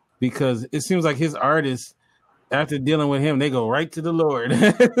 Because it seems like his artists, after dealing with him, they go right to the Lord.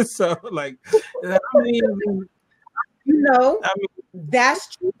 So like,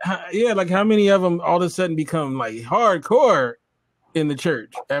 that's true. Yeah, like how many of them all of a sudden become like hardcore in the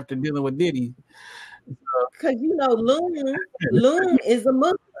church after dealing with Diddy? Because Loon is a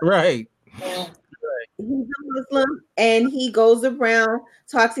Muslim, right? He's a Muslim, and he goes around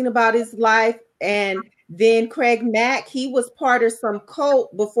talking about his life. And then Craig Mack, he was part of some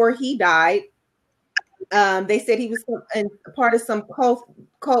cult before he died. They said he was part of some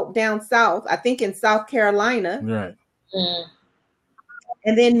cult down south, I think in South Carolina. Right.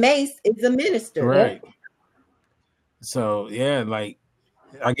 And then Mace is a minister. Right. So yeah, like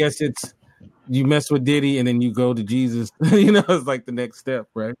I guess it's you mess with Diddy and then you go to Jesus. It's like the next step,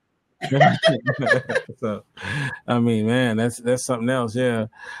 right? So, I mean, man, that's something else. Yeah.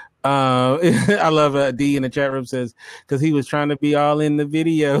 I love D in the chat room says because he was trying to be all in the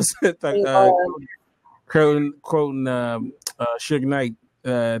videos. Quoting Suge Knight.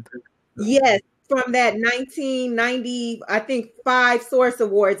 Yes, from that 1990, I think 5 Source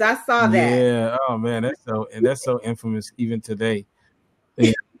Awards. I saw that. Yeah. Oh man, that's so infamous even today.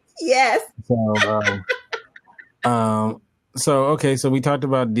 Yeah. Yes. So okay, so we talked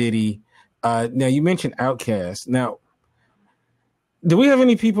about Diddy. Now you mentioned Outkast. Now, do we have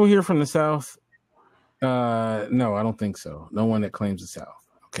any people here from the South? No, I don't think so. No one that claims the South.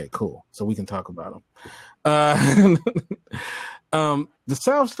 Okay, cool. So we can talk about them. The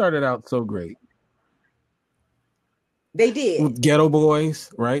South started out so great. They did. With Ghetto Boys,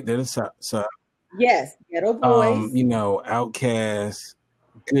 right? They're the South. Yes, Ghetto Boys. Outkast,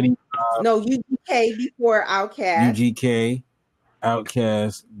 Goody Mob. No, UGK before Outkast. UGK,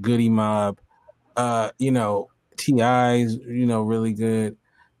 Outkast, Goody Mob. T.I.'s, really good.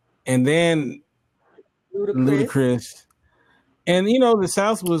 And then Ludacris. And, the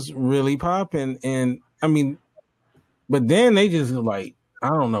South was really popping. And, I mean, but then they just, like, I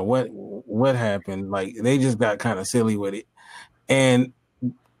don't know what happened. Like, they just got kind of silly with it. And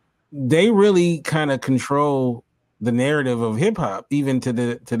they really kind of control the narrative of hip-hop, even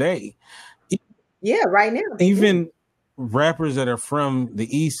to today. Yeah, right now. Even rappers that are from the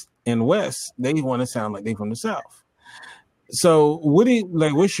East and West, they want to sound like they're from the South. So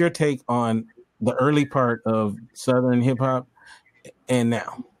what's your take on the early part of Southern hip hop and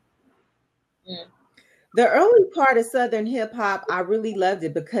now? The early part of Southern hip hop, I really loved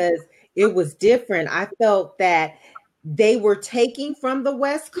it because it was different. I felt that they were taking from the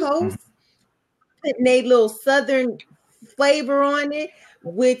West Coast, putting a little Southern flavor on it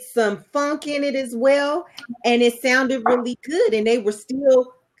with some funk in it as well. And it sounded really good. And they were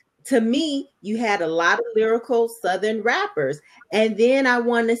still, to me, you had a lot of lyrical Southern rappers. And then I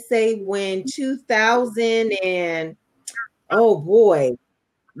want to say when 2000 and,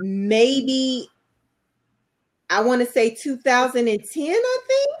 maybe I want to say 2010, I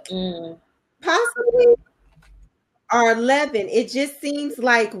think, possibly, or 11. It just seems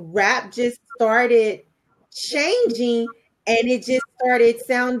like rap just started changing and it just started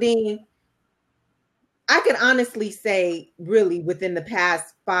sounding, I could honestly say, really within the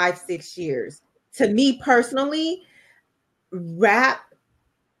past 5-6 years. To me personally, rap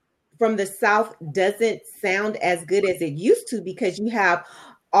from the South doesn't sound as good as it used to because you have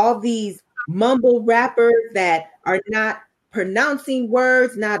all these mumble rappers that are not pronouncing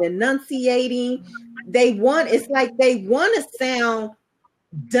words, not enunciating. It's like they want to sound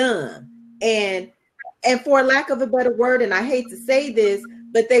dumb. And for lack of a better word, and I hate to say this,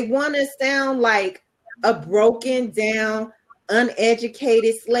 but they want to sound like a broken down,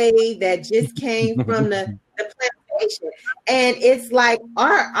 uneducated slave that just came from the plantation. And it's like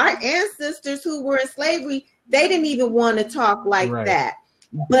our ancestors who were in slavery, they didn't even want to talk like that.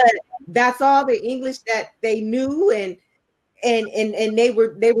 But that's all the English that they knew, and they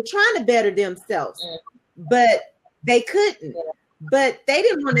were trying to better themselves, but they couldn't. But they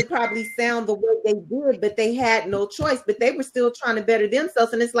didn't want to probably sound the way they did, but they had no choice. But they were still trying to better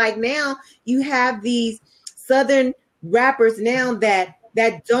themselves. And it's like now you have these Southern rappers now that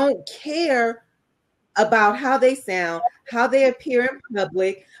that don't care about how they sound, how they appear in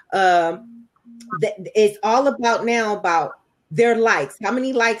public. It's all about now about their likes, how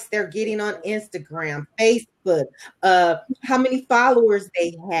many likes they're getting on Instagram, Facebook, how many followers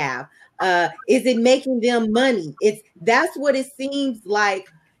they have. Is it making them money? That's what it seems like.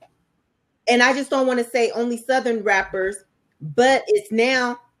 And I just don't want to say only Southern rappers, but it's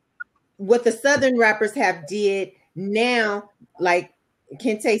now what the Southern rappers have did now, like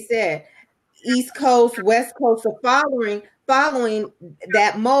Kente said, East Coast, West Coast are following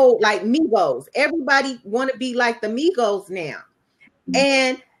that mold, like Migos. Everybody want to be like the Migos now.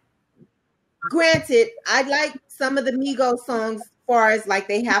 And granted, I like some of the Migos songs as far as like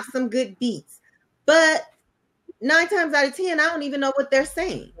they have some good beats, but 9 times out of 10, I don't even know what they're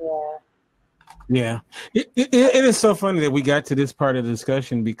saying. Yeah, it is so funny that we got to this part of the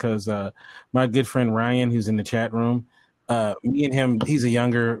discussion because my good friend Ryan, who's in the chat room, me and him, he's a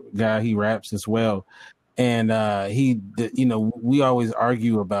younger guy. He raps as well. And we always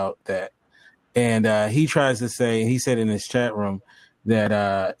argue about that. And he tries to say, he said in his chat room that,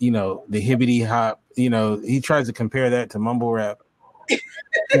 the hibbity hop, he tries to compare that to mumble rap.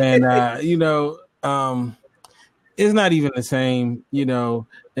 And, it's not even the same,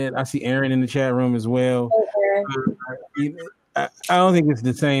 and I see Aaron in the chat room as well. I don't think it's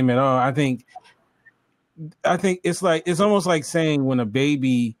the same at all. I think it's almost like saying when a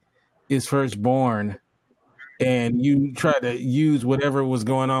baby is first born and you try to use whatever was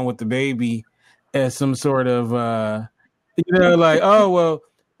going on with the baby as some sort of, like, oh,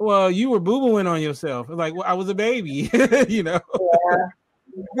 well, you were boo-booing on yourself. Like, well, I was a baby, Yeah.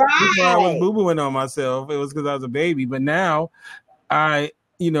 Right. I was boo-booing on myself. It was because I was a baby. But now I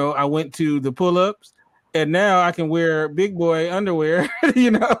went to the pull-ups and now I can wear big boy underwear,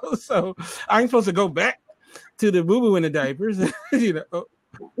 so I'm supposed to go back to the boo-boo in the diapers,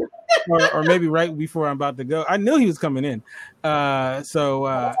 or maybe right before I'm about to go. I knew he was coming in. So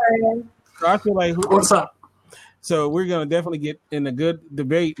I feel like what's up? So we're going to definitely get in a good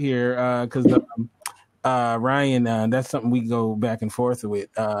debate here because Ryan, that's something we go back and forth with.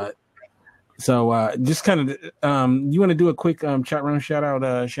 So just kind of, you want to do a quick chat room shout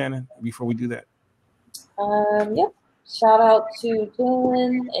out, Shannon, before we do that? Yep. Shout out to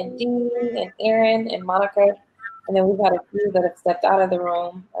Dylan and Dean and Aaron and Monica. And then we've had a few that have stepped out of the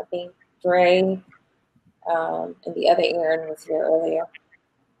room. I think Dre and the other Aaron was here earlier.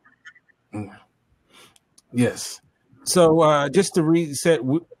 Yes. So just to reset,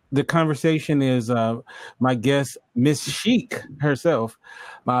 the conversation is my guest, Miss Chic herself,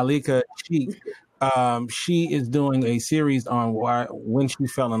 Malika Chic. She is doing a series on when she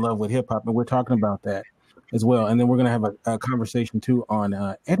fell in love with hip hop, and we're talking about that as well. And then we're going to have a conversation too on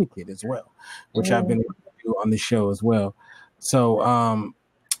etiquette as well, which I've been do on the show as well. So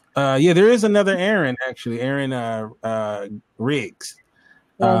there is another Aaron actually, Aaron Riggs.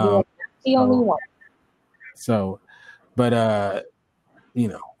 The only one. So, but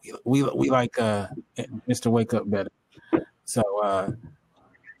we like Mr. Wake Up better. So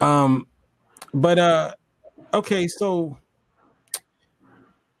okay, so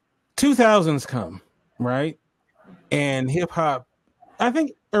 2000s come, right? And hip hop, I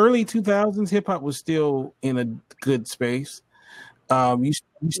think early 2000s hip hop was still in a good space. You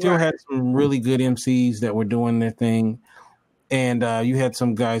still had some really good MCs that were doing their thing, and you had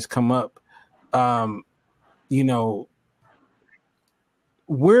some guys come up.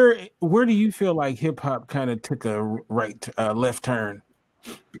 Where do you feel like hip hop kind of took a left turn?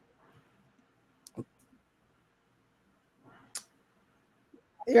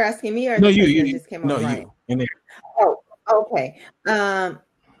 You're asking me, or no, you just came on right? You. Oh, okay.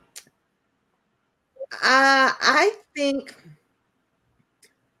 I think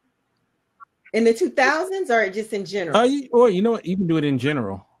in the 2000s, or just in general. Or you know what, you can do it in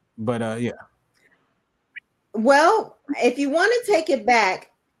general, but yeah. Well, if you want to take it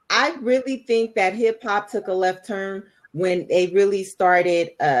back, I really think that hip hop took a left turn when they really started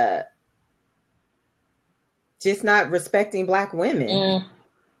just not respecting Black women.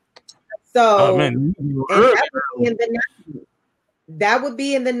 So that would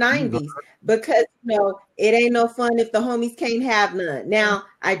be in the 90s because it ain't no fun if the homies can't have none. Now,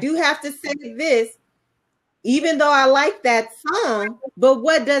 I do have to say this, even though I like that song, but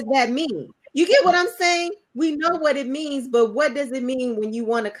what does that mean? You get what I'm saying? We know what it means, but what does it mean when you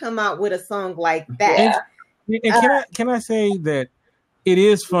want to come out with a song like that? And can I say that it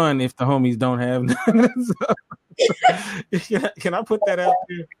is fun if the homies don't have none? Can I put that out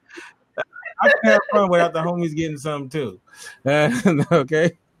there? I can have fun without the homies getting some too.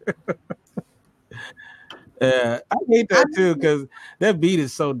 Okay. Yeah, I hate that too because that beat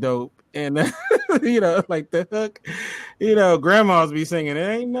is so dope, and like the hook, grandmas be singing. It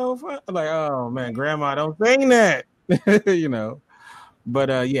ain't no fun. Like, oh man, grandma, don't sing that.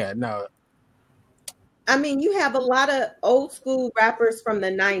 But yeah, no. I mean, you have a lot of old school rappers from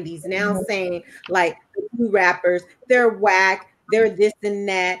the 90s now saying, like, the new rappers, they're whack, they're this and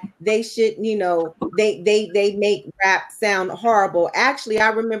that. They should, they make rap sound horrible. Actually, I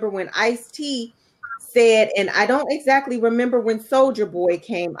remember when Ice-T said, and I don't exactly remember when Soulja Boy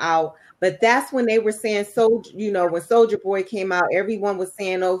came out, but that's when they were saying, when Soulja Boy came out, everyone was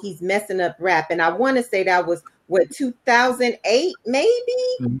saying, oh, he's messing up rap. And I want to say that was, 2008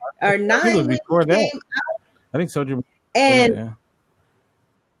 maybe? Or 9? I think it was before that. I think Soulja.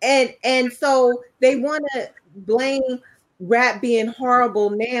 And so they want to blame rap being horrible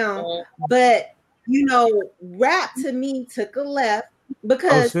now, but rap to me took a left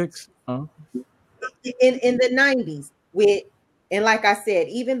because in the 90s and like I said,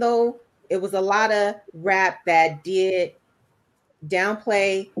 even though it was a lot of rap that did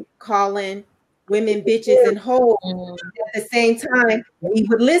downplay calling women bitches and hoes, at the same time we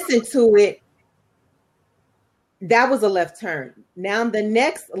would listen to it. That was a left turn. Now the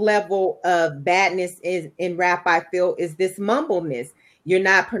next level of badness in rap, I feel, is this mumbleness. You're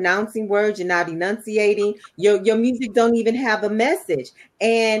not pronouncing words. You're not enunciating. Your music don't even have a message.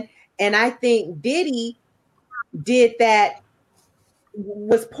 And I think Diddy did that,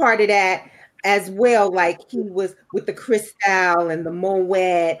 was part of that as well. Like he was with the Cristal and the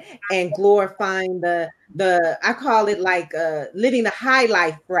Moet and glorifying the I call it like living the high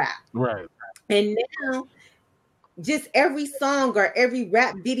life rap. Right. And now just every song or every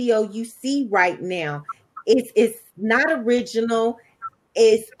rap video you see right now, it's not original.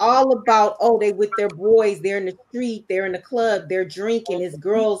 It's all about, they with their boys, they're in the street, they're in the club, they're drinking, it's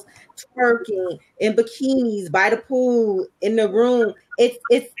girls twerking in bikinis by the pool, in the room. It's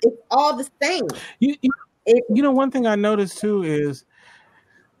all the same. One thing I noticed too is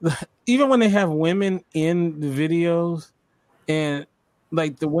even when they have women in the videos, and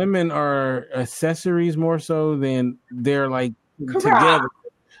like the women are accessories more so than they're like together.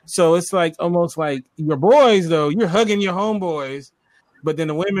 So it's like almost like your boys though, you're hugging your homeboys, but then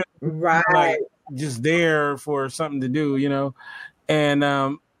the women like just there for something to do, And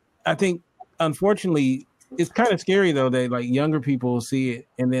I think unfortunately it's kind of scary though that like younger people see it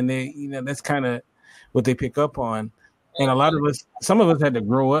and then they, that's kind of what they pick up on. And some of us had to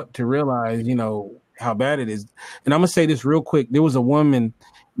grow up to realize, how bad it is. And I'm gonna say this real quick. There was a woman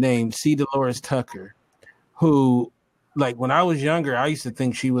named C. Dolores Tucker who, like, when I was younger, I used to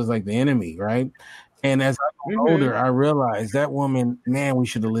think she was like the enemy, right? And as I got older, I realized that woman, man, we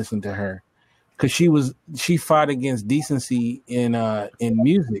should have listened to her because she fought against decency in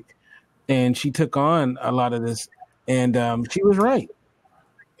music, and she took on a lot of this, and she was right.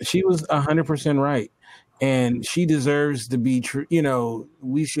 She was 100% right, and she deserves to be true.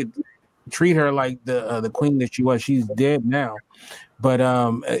 We should treat her like the queen that she was. She's dead now, but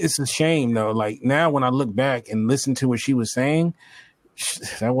it's a shame though. Like now, when I look back and listen to what she was saying,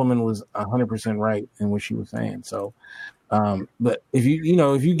 that woman was 100% right in what she was saying. So, but if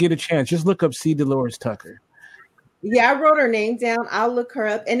you get a chance, just look up C. Dolores Tucker. Yeah, I wrote her name down. I'll look her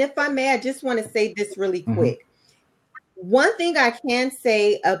up. And if I may, I just want to say this really quick. One thing I can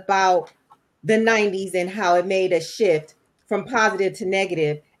say about the 90s and how it made a shift from positive to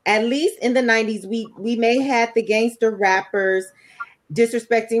negative. At least in the 90s, we may have the gangster rappers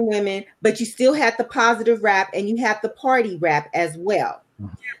disrespecting women, but you still had the positive rap and you had the party rap as well.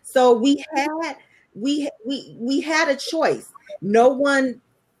 So we had a choice. No one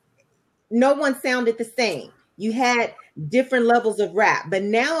sounded the same. You had different levels of rap, but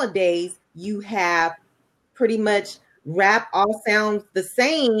nowadays you have pretty much rap all sounds the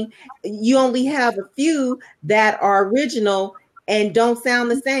same. You only have a few that are original and don't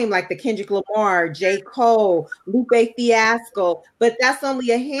sound the same, like the Kendrick Lamar, J. Cole, Lupe Fiasco. But that's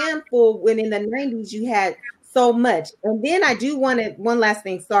only a handful when in the 90s you had so much. And then I do want to, one last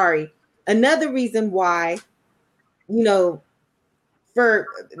thing, sorry. Another reason why, for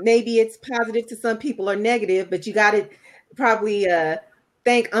maybe it's positive to some people or negative, but you got to probably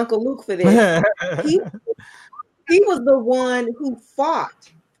thank Uncle Luke for this. He was the one who fought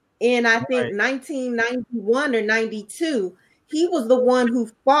in, I think, 1991 or 92. He was the one who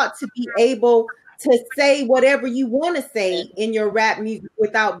fought to be able to say whatever you want to say in your rap music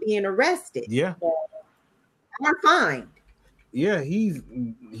without being arrested. Yeah. Or fined. Yeah, he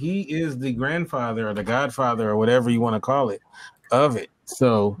is the grandfather or the godfather or whatever you want to call it of it.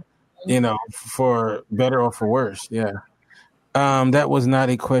 So, for better or for worse. Yeah. That was not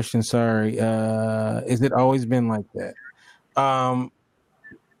a question. Sorry. Is it always been like that? Oh,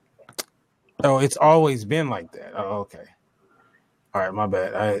 it's always been like that. Oh, okay. All right, my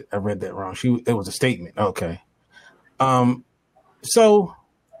bad. I read that wrong. It was a statement. Okay. So,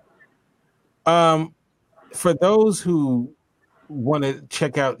 for those who want to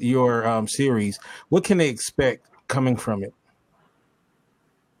check out your series, what can they expect coming from it?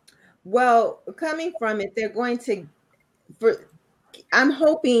 Well, coming from it, they're going to, I'm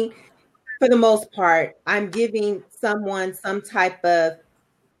hoping for the most part, I'm giving someone some type of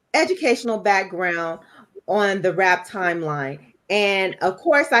educational background on the rap timeline. And of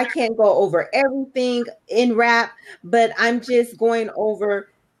course, I can't go over everything in rap, but I'm just going over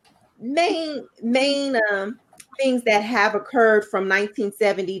main things that have occurred from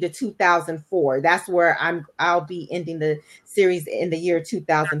 1970 to 2004. That's where I'll be ending the series in the year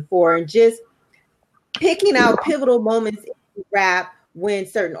 2004, and just picking out pivotal moments in rap when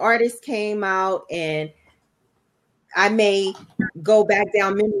certain artists came out, and I may go back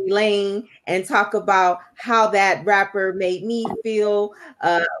down memory lane and talk about how that rapper made me feel,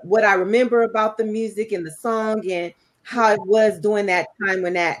 what I remember about the music and the song, and how it was during that time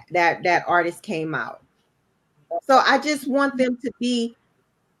when that artist came out. So I just want them to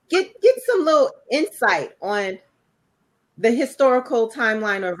get some little insight on the historical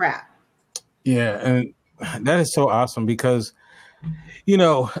timeline of rap. Yeah, and that is so awesome because,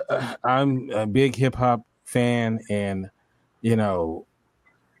 I'm a big hip hop fan, and that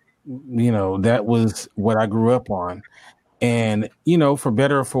was what I grew up on, and for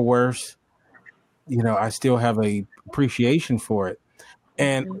better or for worse, I still have a appreciation for it.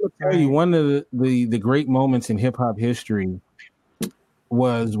 And I'll tell you, one of the great moments in hip hop history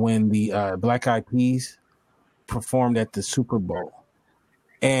was when the Black Eyed Peas performed at the Super Bowl.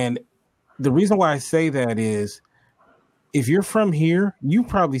 And the reason why I say that is, if you're from here, you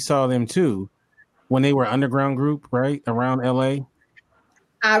probably saw them too when they were underground group, right, around LA.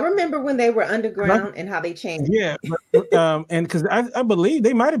 I remember when they were underground and how they changed. Yeah, and because I believe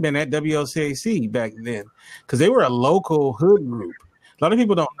they might have been at WLCAC back then, because they were a local hood group. A lot of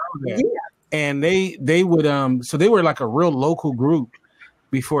people don't know that. Yeah. And they would so they were like a real local group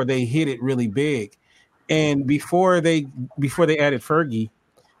before they hit it really big. And before they added Fergie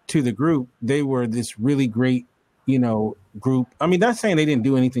to the group, they were this really great, group. I mean, not saying they didn't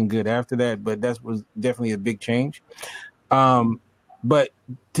do anything good after that, but that was definitely a big change. But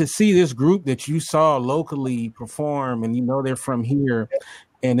to see this group that you saw locally perform, and they're from here,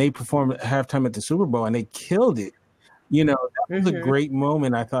 and they performed at halftime at the Super Bowl and they killed it. That was a great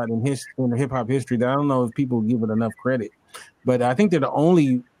moment, I thought, in the hip hop history that I don't know if people give it enough credit. But I think they're the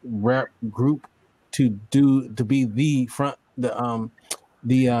only rap group to be the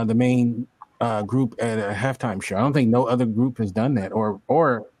main group at a halftime show. I don't think no other group has done that,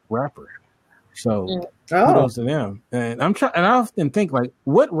 or rapper. So kudos to them. And I often think, like,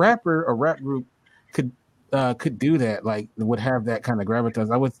 what rapper or rap group could do that? Like, would have that kind of gravitas?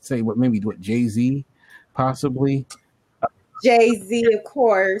 I would say maybe Jay-Z, possibly. Jay-Z, of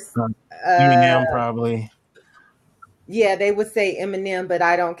course. Eminem, probably. Yeah, they would say Eminem, but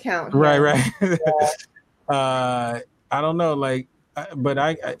I don't count him. Right. I don't know, like, but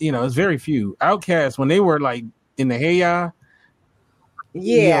it's very few. Outkast, when they were like in the Hey Ya,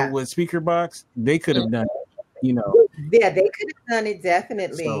 with Speaker Box, they could have done it, Yeah, they could have done it,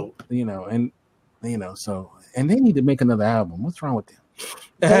 definitely. So, and they need to make another album. What's wrong with them?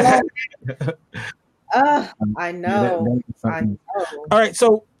 I know. I know. All right,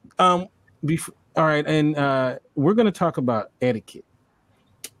 so all right, and we're going to talk about etiquette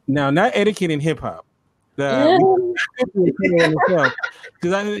now. Not etiquette in hip hop. Because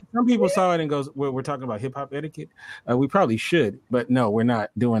some people saw it and goes, well, we're talking about hip hop etiquette. We probably should, but no, we're not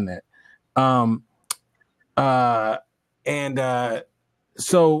doing that.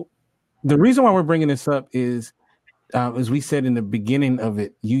 So the reason why we're bringing this up is, as we said in the beginning of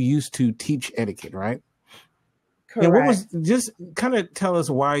it, you used to teach etiquette, right? Correct. And what was, just kind of tell us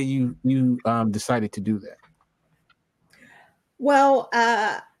why you decided to do that. Well,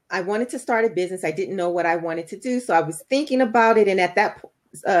 I wanted to start a business. I didn't know what I wanted to do, so I was thinking about it. And at that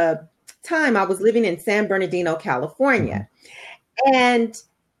time, I was living in San Bernardino, California, and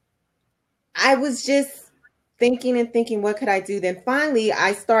I was just thinking, what could I do? Then finally,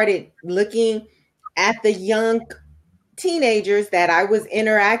 I started looking at the young teenagers that I was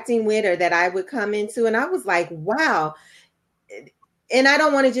interacting with or that I would come into, and I was like, wow. And I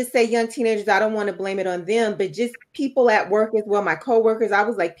don't want to just say young teenagers. I don't want to blame it on them, but just people at work as well, my coworkers. I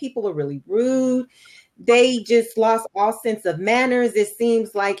was like, people are really rude. They just lost all sense of manners. It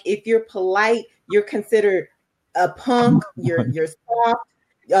seems like if you're polite, you're considered a punk, you're soft,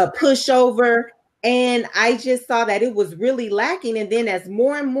 a pushover. And I just saw that it was really lacking. And then as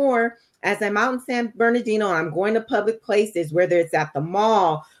more and more, as I'm out in San Bernardino, I'm going to public places, whether it's at the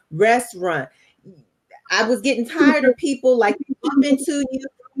mall, restaurant, I was getting tired of people like bump into you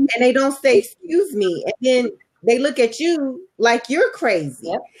and they don't say excuse me, and then they look at you like you're crazy.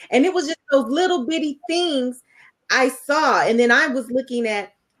 Yep. And it was just those little bitty things I saw. And then I was looking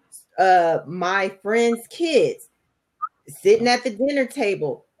at my friends' kids sitting at the dinner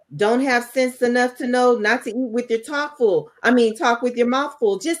table, don't have sense enough to know not to eat with your talk with your mouth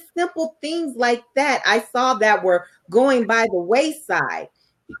full. Just simple things like that I saw that were going by the wayside.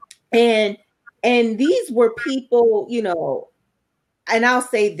 And these were people, you know, and I'll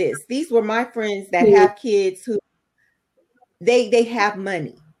say this, these were my friends that have kids who they have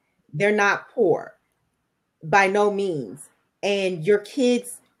money. They're not poor by no means. And your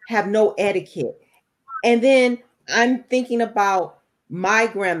kids have no etiquette. And then I'm thinking about my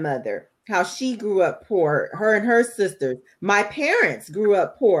grandmother, how she grew up poor, her and her sisters. My parents grew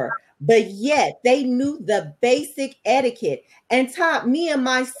up poor, but yet they knew the basic etiquette and taught me and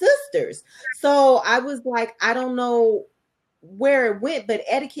my sisters. So I was like, I don't know where it went, but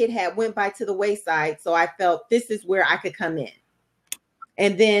etiquette had went by to the wayside. So I felt this is where I could come in.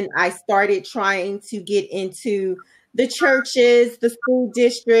 And then I started trying to get into the churches, the school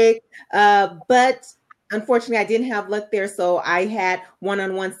district, but unfortunately, I didn't have luck there. So I had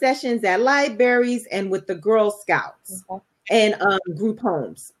one-on-one sessions at libraries and with the Girl Scouts and group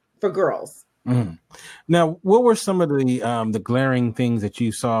homes for girls. Mm. Now, what were some of the glaring things that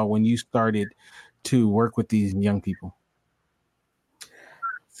you saw when you started to work with these young people?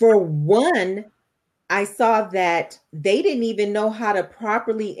 For one, I saw that they didn't even know how to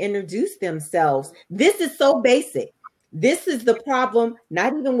properly introduce themselves. This is so basic. This is the problem,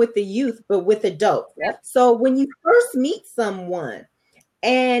 not even with the youth, but with adults. Yep. So when you first meet someone,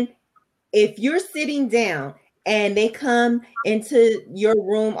 and if you're sitting down and they come into your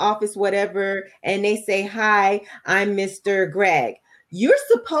room, office, whatever, and they say, "Hi, I'm Mr. Greg," you're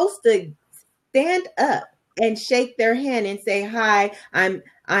supposed to stand up and shake their hand and say, "Hi, I'm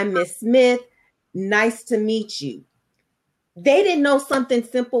Miss Smith. Nice to meet you." They didn't know something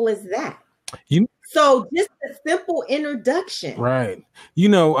simple as that. So just a simple introduction. Right. You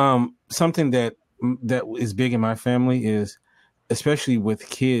know, something that is big in my family is, especially with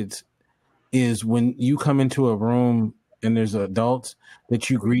kids, is when you come into a room and there's adults, that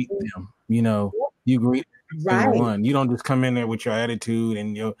you greet them. You know, you greet everyone. You don't just come in there with your attitude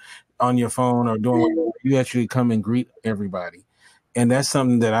and you're on your phone or doing whatever. You actually come and greet everybody. And that's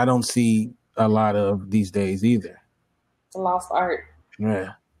something that I don't see a lot of these days either. It's a lost art.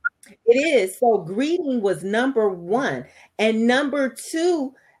 Yeah. It is. So greeting was number one. And number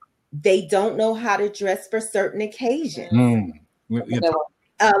two, they don't know how to dress for certain occasions.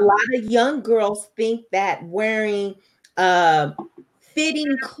 A lot of young girls think that wearing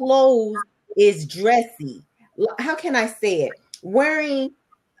fitting clothes is dressy. How can I say it? Wearing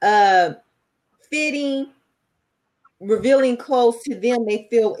fitting, revealing clothes to them, they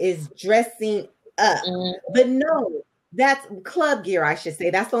feel is dressing up. But no, that's club gear, I should say.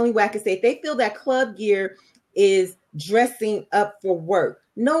 That's the only way I can say it. They feel that club gear is dressing up for work.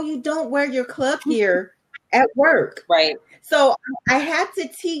 No, you don't wear your club gear at work. Right. So I had to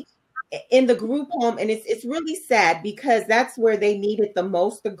teach in the group home, and it's really sad because that's where they need it the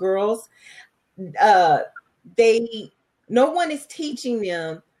most, the girls. No one is teaching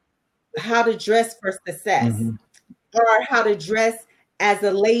them how to dress for success or how to dress as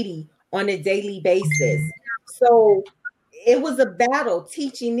a lady on a daily basis. So it was a battle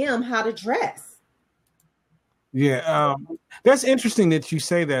teaching them how to dress. Yeah, that's interesting that you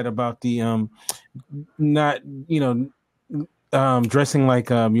say that about the not, dressing like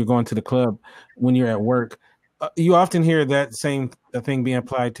you're going to the club when you're at work. You often hear that same thing being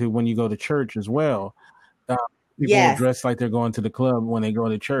applied to when you go to church as well. People dress like they're going to the club when they go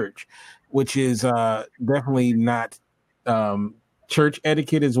to church, which is definitely not church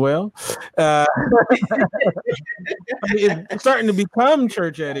etiquette as well. It's starting to become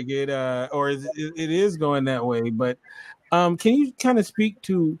church etiquette, or it is going that way. But can you kind of speak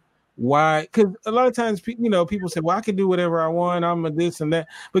to why? Because a lot of times, people say, "Well, I can do whatever I want. I'm a this and that."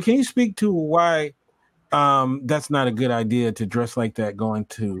 But can you speak to why that's not a good idea to dress like that going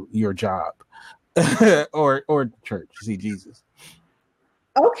to your job or church to see Jesus?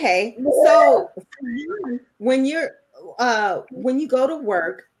 Okay, so when you go to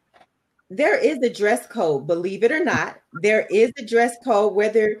work, there is a dress code. Believe it or not, there is a dress code,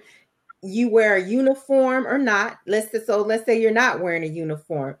 whether you wear a uniform or not. Let's say you're not wearing a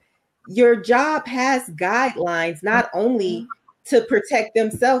uniform. your job has guidelines, not only to protect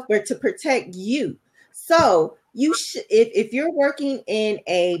themselves, but to protect you. So you should, if you're working in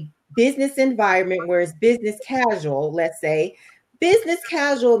a business environment where it's business casual, let's say, business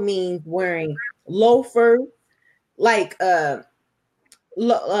casual means wearing loafers, like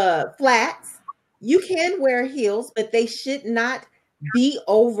flats. You can wear heels, but they should not be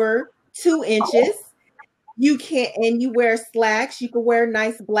over 2 inches. You can't, and you wear slacks. You can wear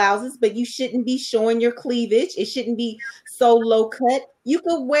nice blouses, but you shouldn't be showing your cleavage. It shouldn't be so low cut. You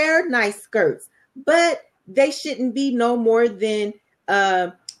could wear nice skirts, but they shouldn't be no more than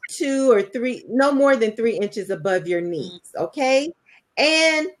 2 or 3, no more than 3 inches above your knees. Okay.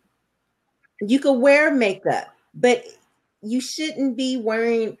 And you could wear makeup, but you shouldn't be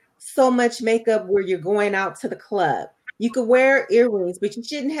wearing so much makeup where you're going out to the club. You could wear earrings, but you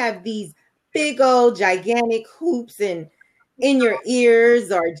shouldn't have these big old gigantic hoops and in your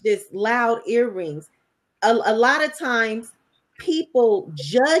ears or just loud earrings. A lot of times people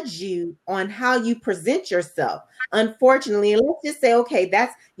judge you on how you present yourself. Unfortunately, and let's just say, okay,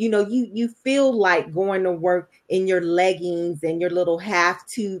 that's, you feel like going to work in your leggings and your little half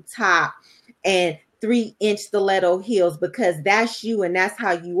tube top and 3-inch stiletto heels because that's you and that's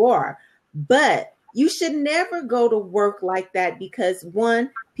how you are. But you should never go to work like that because, one,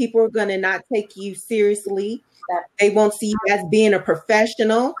 people are going to not take you seriously. They won't see you as being a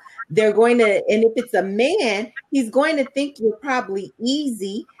professional. They're going to, and if it's a man, he's going to think you're probably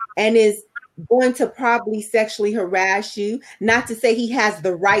easy and is going to probably sexually harass you. Not to say he has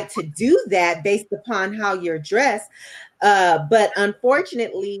the right to do that based upon how you're dressed. But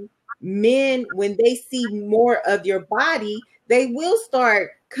unfortunately, men, when they see more of your body, they will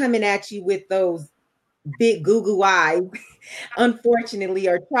start coming at you with those big goo eyes, unfortunately,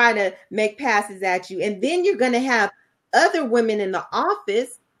 or try to make passes at you. And then you're going to have other women in the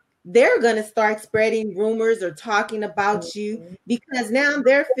office. They're going to start spreading rumors or talking about you because now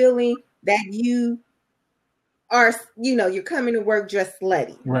they're feeling that you are, you're coming to work dressed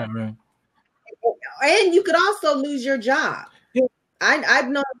slutty. Right. And you could also lose your job. Yeah. I've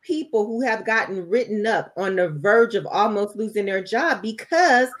known people who have gotten written up on the verge of almost losing their job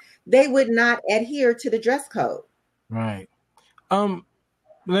because they would not adhere to the dress code. Right.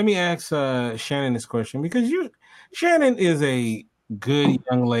 Let me ask Shannon this question because Shannon is a good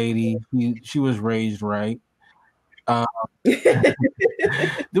young lady. She was raised right. What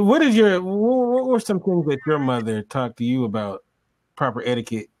were some things that your mother talked to you about proper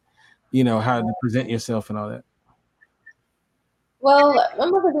etiquette? How to present yourself and all that. Well, my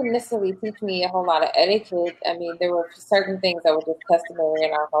mother didn't necessarily teach me a whole lot of etiquette. I mean, there were certain things that were just customary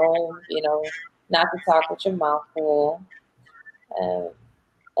in our home, not to talk with your mouth full. And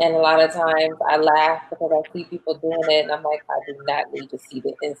a lot of times I laugh because I see people doing it and I'm like, I do not need to see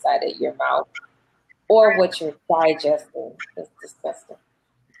the inside of your mouth or what you're digesting. It's disgusting.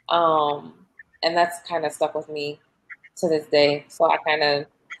 And that's kind of stuck with me to this day. So I kind of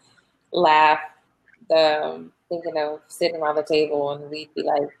laugh thinking of sitting around the table and we'd be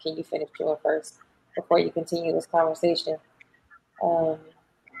like, can you finish chewing first before you continue this conversation?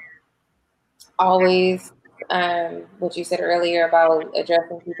 Always, what you said earlier about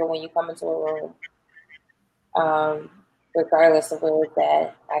addressing people when you come into a room, regardless of where it's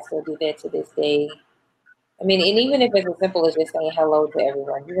at, I still do that to this day. I mean, and even if it's as simple as just saying hello to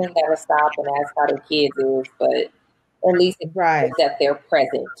everyone, you ain't got to stop and ask how the kids is, but at least it's right that they're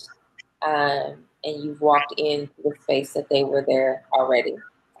present. And you've walked into the space that they were there already.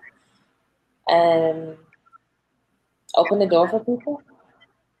 And open the door for people.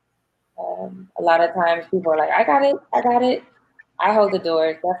 A lot of times people are like, I got it. I hold the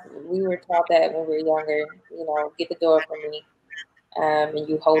door. We were taught that when we were younger, get the door for me. And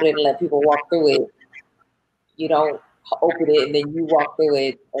you hold it and let people walk through it. You don't open it and then you walk through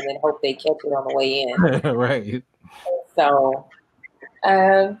it and then hope they catch it on the way in. Right. So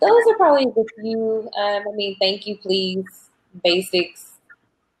those are probably the few. Thank you, please, basics,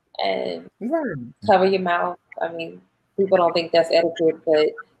 and cover your mouth. I mean, people don't think that's etiquette, but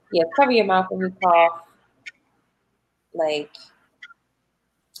yeah, cover your mouth when you cough.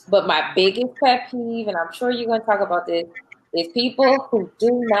 But my biggest pet peeve, and I'm sure you're going to talk about this, is people who do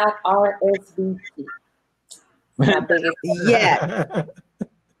not RSVP. My biggest,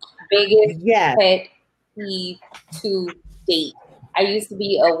 pet peeve to date. I used to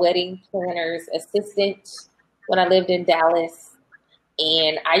be a wedding planner's assistant when I lived in Dallas.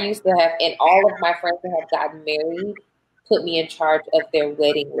 And I used to have, and all of my friends that have gotten married put me in charge of their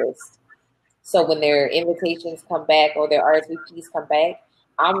wedding list. So when their invitations come back or their RSVPs come back,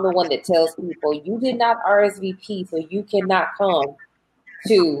 I'm the one that tells people, you did not RSVP, so you cannot come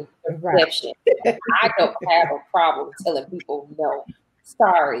to the reception. I don't have a problem telling people no.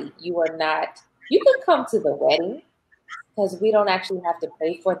 Sorry, you are not. You can come to the wedding because we don't actually have to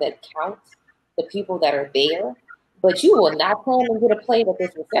pay for the count, the people that are there. But you will not come and get a plate at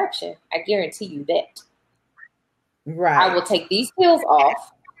this reception. I guarantee you that. Right. I will take these pills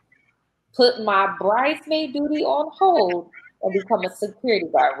off, put my bridesmaid duty on hold, and become a security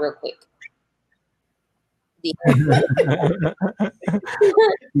guard real quick.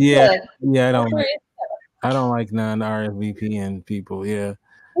 Yeah, I don't like non-RSVPing people. Yeah,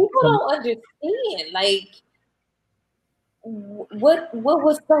 people don't understand. Like, what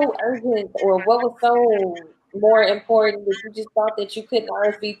was so urgent, or what was so more important that you just thought that you couldn't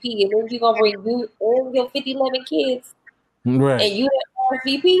RSVP, and then you're gonna bring you and your 11 kids, right? And you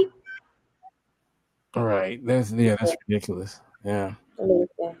didn't RSVP. Right. That's ridiculous. Yeah.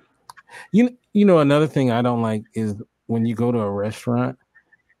 Listen. You know another thing I don't like is when you go to a restaurant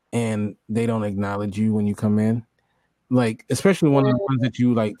and they don't acknowledge you when you come in. Like, especially one of the ones that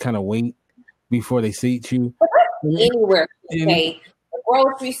you like kind of wait before they seat you. Anywhere. Okay. The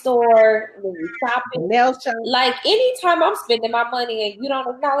grocery store, when you shopping, nail shop. Like anytime I'm spending my money and you don't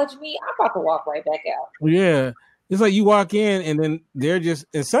acknowledge me, I'm about to walk right back out. Yeah. It's like you walk in and then they're just,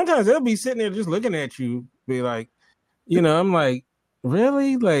 and sometimes they'll be sitting there just looking at you, be like, I'm like,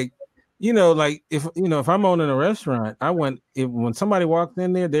 really? Like, like if I'm owning a restaurant, I want when somebody walks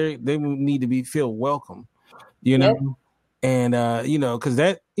in there, they need to feel welcome, and because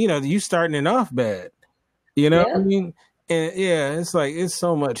that you starting it off bad, what I mean, and it's like it's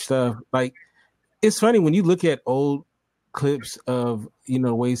so much stuff. Like it's funny when you look at old clips of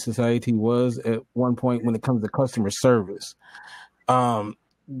the way society was at one point when it comes to customer service.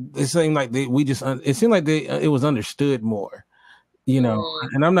 It seemed like it was understood more.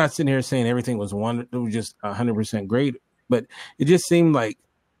 And I'm not sitting here saying everything was it was just 100% great, but it just seemed like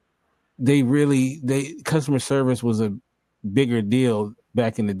customer service was a bigger deal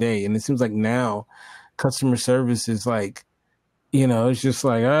back in the day. And it seems like now customer service is like, it's just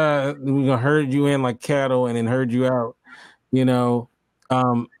like, we're going to herd you in like cattle and then herd you out,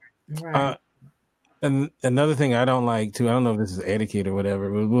 Right. And another thing I don't like too, I don't know if this is etiquette or whatever,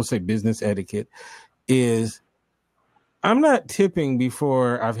 but we'll say business etiquette is I'm not tipping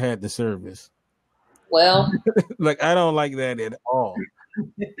before I've had the service. Well, like I don't like that at all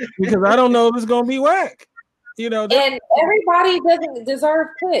because I don't know if it's gonna be whack. And everybody doesn't deserve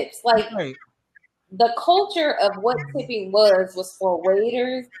tips. Like the culture of what tipping was for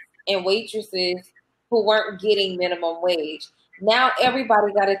waiters and waitresses who weren't getting minimum wage. Now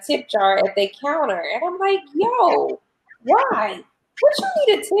everybody got a tip jar at their counter, and I'm like, yo, why? What you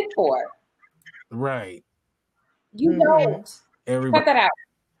need a tip for? Right. You don't. Cut that out.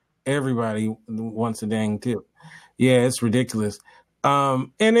 Everybody wants a dang tip. Yeah, it's ridiculous.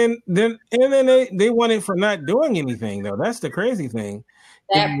 And then they want it for not doing anything though. That's the crazy thing.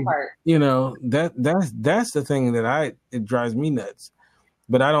 That part. That's the thing that it drives me nuts.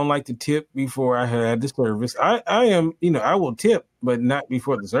 But I don't like to tip before I had the service. I I will tip, but not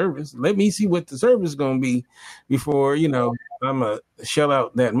before the service. Let me see what the service is gonna be before I'm gonna shell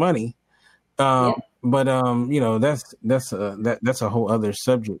out that money. But that's a whole other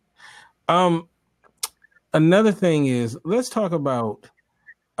subject. Another thing is let's talk about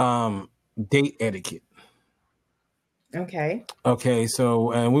date etiquette. Okay.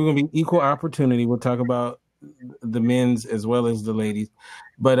 So we're gonna be equal opportunity. We'll talk about the men's as well as the ladies.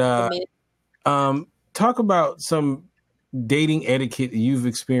 But talk about some dating etiquette you've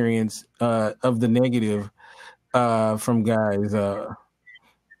experienced of the negative from guys.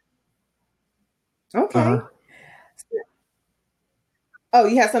 Okay. Oh,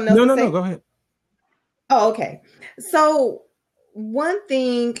 you have something else to say? No, go ahead. Oh, okay. So one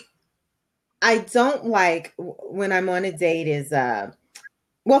thing I don't like when I'm on a date is,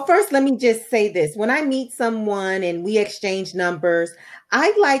 well, first, let me just say this. When I meet someone and we exchange numbers,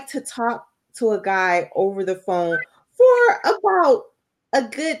 I like to talk to a guy over the phone for about a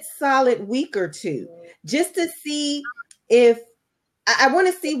good solid week or two, just to see if I want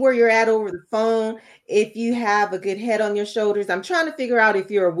to see where you're at over the phone, if you have a good head on your shoulders. I'm trying to figure out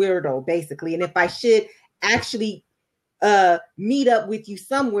if you're a weirdo, basically, and if I should actually meet up with you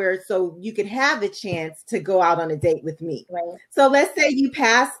somewhere so you could have a chance to go out on a date with me. Right. So let's say you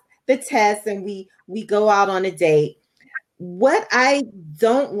pass the test and we go out on a date. What I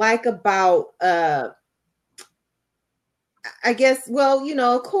don't like about, I guess, well,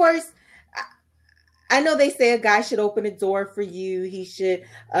 of course, I know they say a guy should open a door for you. He should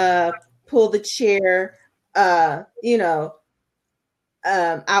pull the chair, out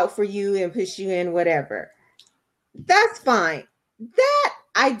for you and push you in, whatever. That's fine. That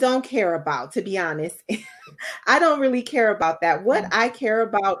I don't care about, to be honest. I don't really care about that. What I care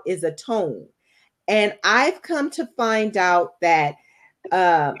about is a tone. And I've come to find out that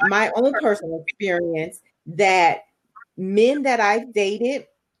my own personal experience, that men that I've dated,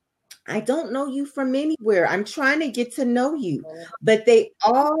 I don't know you from anywhere. I'm trying to get to know you, but they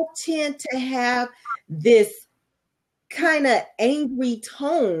all tend to have this kind of angry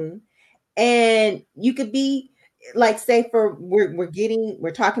tone. And you could be like, say, for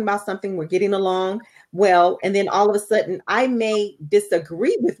we're talking about something, we're getting along well, and then all of a sudden I may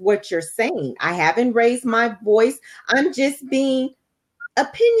disagree with what you're saying. I haven't raised my voice. I'm just being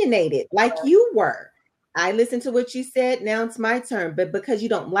opinionated like you were. I listened to what you said. Now it's my turn. But because you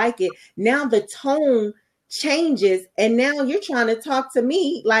don't like it, now the tone changes. And now you're trying to talk to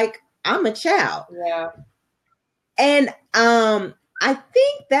me like I'm a child. Yeah. And I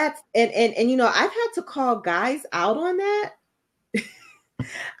think that's and you know, I've had to call guys out on that.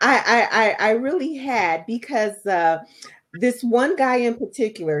 I really had, because this one guy in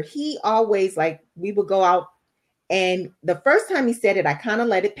particular, he always, like, we would go out, and the first time he said it, I kind of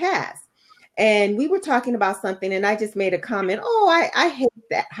let it pass. And we were talking about something, and I just made a comment, oh, I hate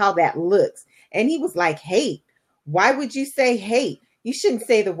that, how that looks. And he was like, hate? Why would you say hate? You shouldn't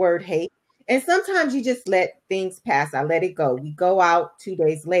say the word hate. And sometimes you just let things pass. I let it go. We go out 2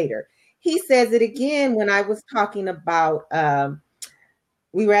 days later. He says it again when I was talking about,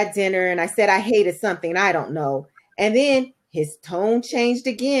 we were at dinner and I said I hated something, I don't know. And then his tone changed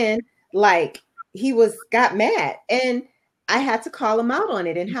again, like he got mad. And I had to call him out on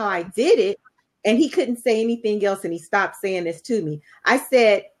it and how I did it. And he couldn't say anything else. And he stopped saying this to me. I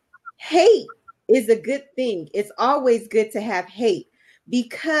said, hate is a good thing. It's always good to have hate,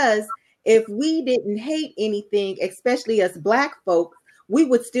 because if we didn't hate anything, especially us Black folks, we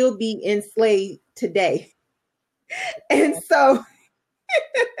would still be enslaved today. And so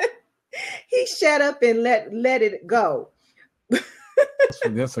he shut up and let it go.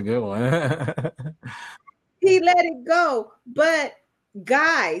 That's a good one. He let it go. But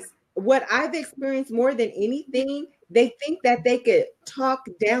guys, what I've experienced more than anything, they think that they could talk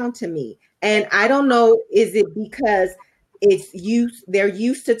down to me. And I don't know, is it because they're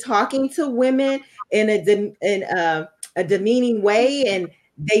used to talking to women in a demeaning way, and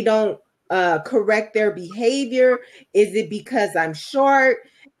they don't correct their behavior? Is it because I'm short?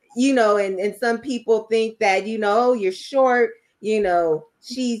 You know, and some people think that, you know, you're short, you know,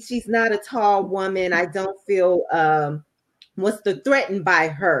 she's not a tall woman. I don't feel threatened by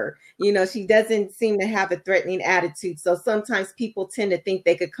her. You know, she doesn't seem to have a threatening attitude. So sometimes people tend to think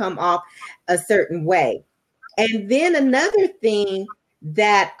they could come off a certain way. And then another thing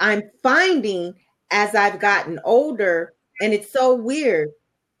that I'm finding as I've gotten older, and it's so weird,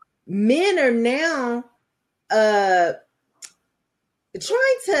 men are now trying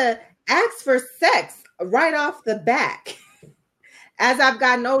to ask for sex right off the back. As I've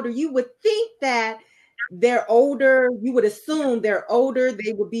gotten older, you would think that they're older. You would assume they're older.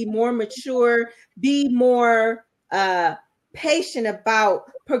 They would be more mature, be more patient about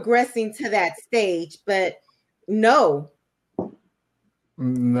progressing to that stage. But no,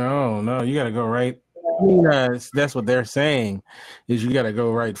 you got to go right. That's what they're saying, is you got to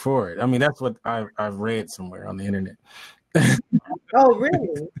go right for it. I mean, that's what I've read somewhere on the internet. Oh,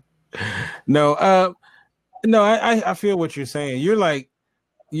 really? No, I feel what you're saying.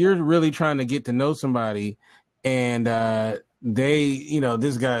 You're really trying to get to know somebody, and they, you know,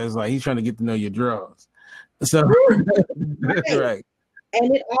 this guy is like, he's trying to get to know your draws. So right.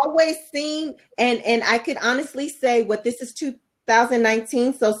 And it always seemed, and I could honestly say, what, this is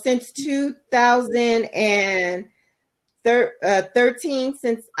 2019. So since 2013,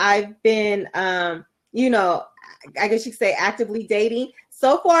 since I've been, you know, I guess you could say actively dating,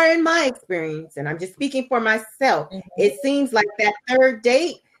 so far in my experience, and I'm just speaking for myself, it seems like that third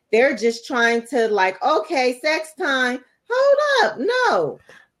date, they're just trying to, like, okay, sex time. Hold up. No.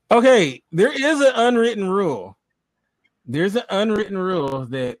 Okay. There is an unwritten rule. There's an unwritten rule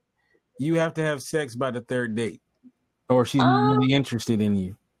that you have to have sex by the third date, or she's really interested in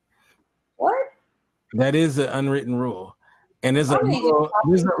you. What? That is an unwritten rule. And that's a rule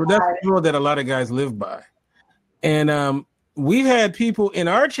that a lot of guys live by. And we've had people in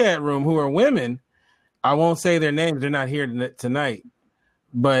our chat room who are women. I won't say their names. They're not here tonight.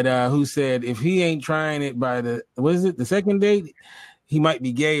 But who said if he ain't trying it by the second date, he might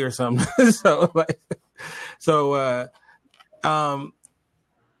be gay or something.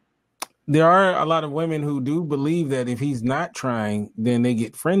 There are a lot of women who do believe that if he's not trying, then they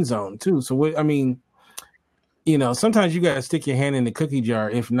get friend zoned too. So I mean, you know, sometimes you got to stick your hand in the cookie jar,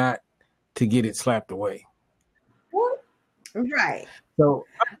 if not to get it slapped away. What? Right. So,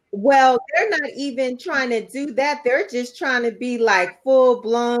 well, they're not even trying to do that. They're just trying to be like full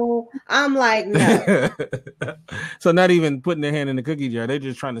blown. I'm like, no. so not even putting their hand in the cookie jar. They're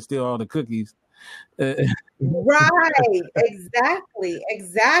just trying to steal all the cookies. Right. Exactly.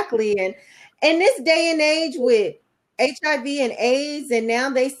 And in this day and age with HIV and AIDS, and now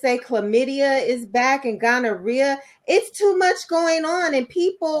they say chlamydia is back and gonorrhea, it's too much going on. And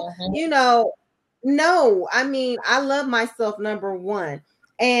people, no, I mean, I love myself, number one.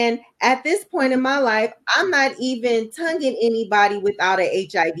 And at this point in my life, I'm not even tonguing anybody without an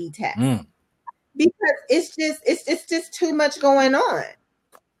HIV test because it's just too much going on.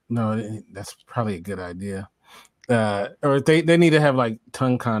 No, that's probably a good idea. Or they need to have like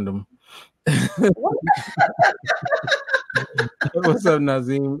tongue condom. What's up,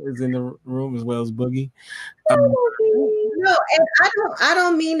 Nazim is in the room as well as Boogie. No, and I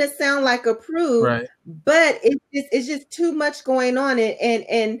don't mean to sound like a prude, right. But it's just too much going on,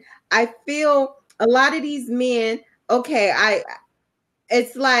 and I feel a lot of these men. Okay,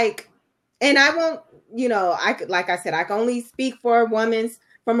 it's like, and I won't, I could, like I said, I can only speak from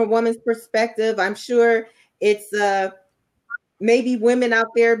a woman's perspective. I'm sure it's maybe women out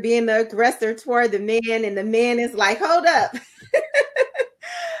there being the aggressor toward the man, and the man is like, hold up.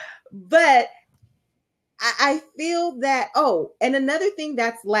 But I feel that, and another thing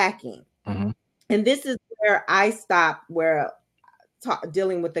that's lacking, and this is where I stop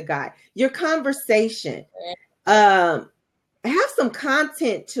dealing with the guy, your conversation, have some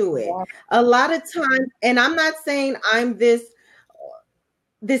content to it. A lot of times, and I'm not saying I'm this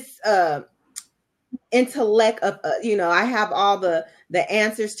intellect of, I have all the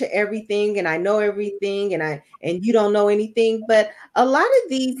answers to everything and I know everything and you don't know anything, but a lot of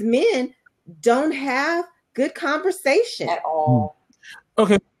these men don't have good conversation at all.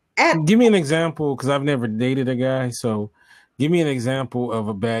 Okay. Give me an example, because I've never dated a guy. So give me an example of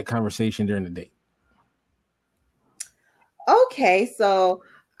a bad conversation during the date. Okay, so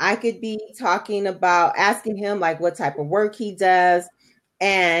I could be asking him like what type of work he does,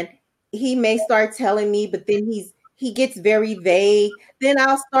 and he may start telling me, but then he gets very vague. Then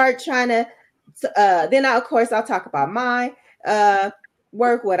I'll start trying to of course I'll talk about my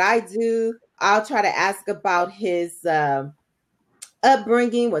work, what I do. I'll try to ask about his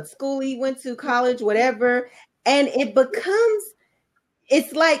upbringing, what school he went to, college, whatever. And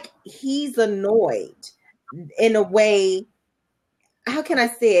it's like he's annoyed in a way. How can I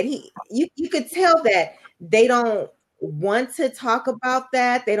say it? You could tell that they don't want to talk about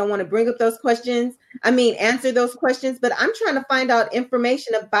that. They don't want to bring up those questions. I mean, answer those questions, but I'm trying to find out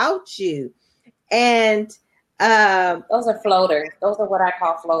information about you. And those are floaters. Those are what I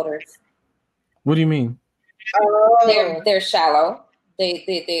call floaters. What do you mean? They're shallow.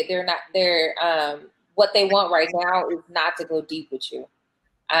 They're not. What they want right now is not to go deep with you.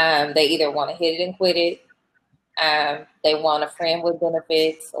 They either want to hit it and quit it. They want a friend with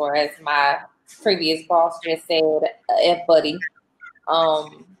benefits, or as my previous boss just said, F buddy.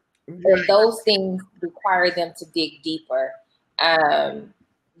 And those things require them to dig deeper.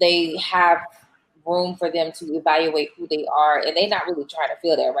 They have room for them to evaluate who they are, and they're not really trying to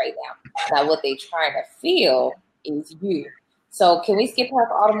feel that right now. Now, what they're trying to feel is you. So, can we skip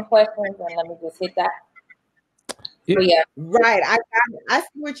past all them questions and let me just hit that? Yeah, right. I see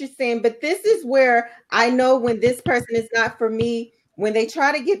what you're saying, but this is where I know when this person is not for me, when they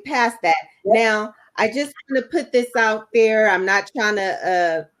try to get past that. Now, I just want to put this out there. I'm not trying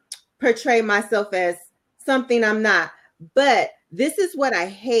to portray myself as something I'm not, but this is what I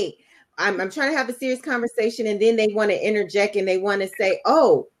hate. I'm trying to have a serious conversation, and then they want to interject and they want to say,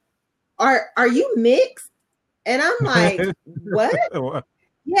 "Oh, are you mixed?" And I'm like, "What?"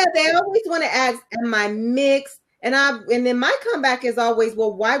 Yeah, they always want to ask, "Am I mixed?" And then my comeback is always,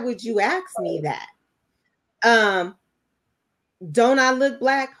 "Well, why would you ask me that? Don't I look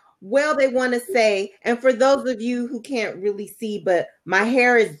black?" Well, they want to say, and for those of you who can't really see, but my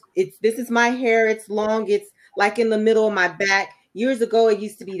hair this is my hair. It's long. It's like in the middle of my back. Years ago, it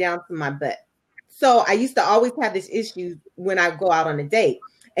used to be down to my butt. So I used to always have this issue when I go out on a date.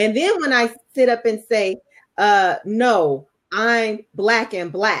 And then when I sit up and say, no, I'm black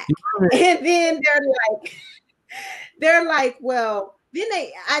and black. And then they're like, well, then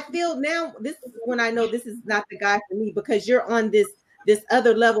I feel now, this is when I know this is not the guy for me, because you're on this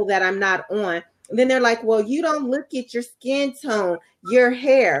other level that I'm not on. And then they're like, well, you don't look at your skin tone, your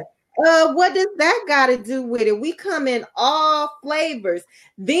hair. What does that got to do with it? We come in all flavors.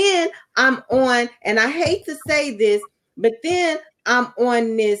 Then I'm on, and I hate to say this, but then I'm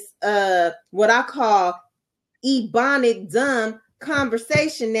on this, what I call ebonic dumb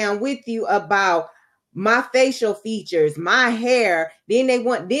conversation now with you about my facial features, my hair. Then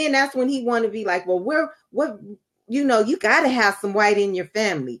that's when he want to be like, well, you got to have some white in your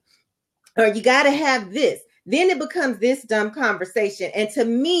family, or you got to have this. Then it becomes this dumb conversation. And to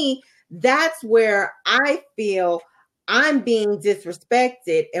me, that's where I feel I'm being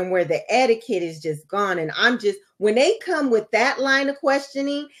disrespected and where the etiquette is just gone. And when they come with that line of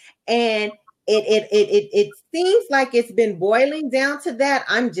questioning and it seems like it's been boiling down to that,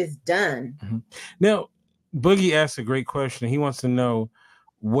 I'm just done. Mm-hmm. Now, Boogie asked a great question. He wants to know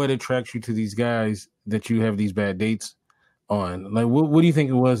what attracts you to these guys that you have these bad dates on. Like, what do you think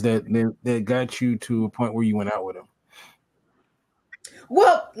it was that got you to a point where you went out with them?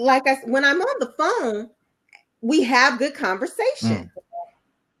 Well, when I'm on the phone, we have good conversation.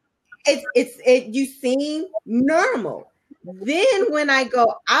 You seem normal. Then when I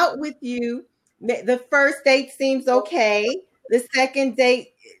go out with you, the first date seems okay. The second date,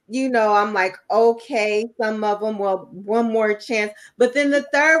 I'm like, okay, some of them, well, one more chance. But then the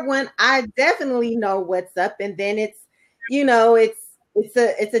third one, I definitely know what's up. And then it's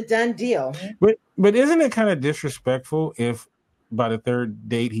a done deal. But isn't it kind of disrespectful if by the third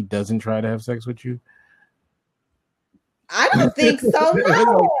date he doesn't try to have sex with you? I don't think so.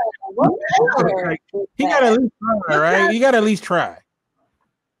 No. He got to at least try, right? You got to at least try.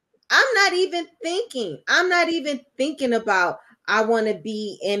 I'm not even thinking about I want to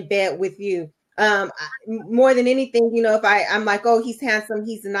be in bed with you. More than anything, if I'm like, oh, he's handsome,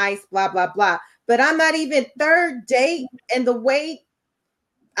 he's nice, blah, blah, blah. But I'm not even third date. And the way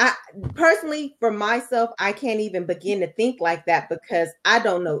I personally, for myself, I can't even begin to think like that because I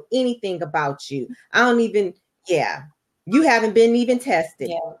don't know anything about you. You haven't been even tested.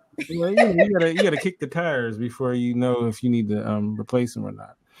 Yeah. Well, you gotta kick the tires before you know if you need to replace them or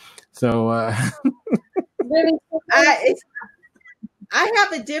not. So really, I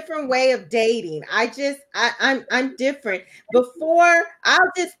have a different way of dating. I'm different. Before,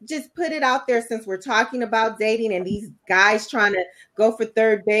 I'll just put it out there since we're talking about dating and these guys trying to go for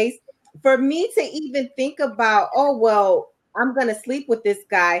third base. For me to even think about, oh, well, I'm going to sleep with this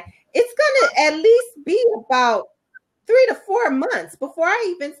guy, it's going to at least be about 3 to 4 months before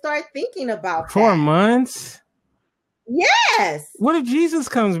I even start thinking about 4 months? Yes. What if Jesus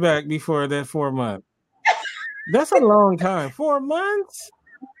comes back before that 4 months? That's a long time. 4 months?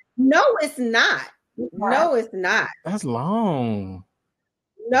 No, it's not. No, it's not. That's long.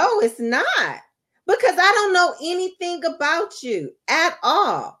 No, it's not. Because I don't know anything about you at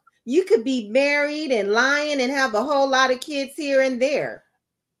all. You could be married and lying and have a whole lot of kids here and there.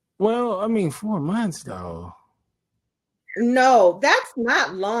 Well, I mean, 4 months though. No, that's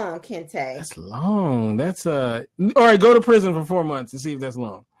not long, Kente. That's long. That's all right, go to prison for 4 months and see if that's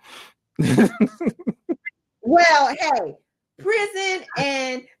long. Well, hey, prison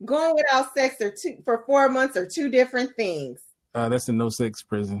and going without sex for 4 months are two different things. That's a no sex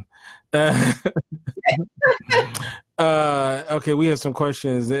prison. Okay, we have some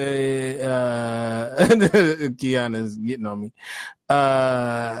questions. Kiana's getting on me.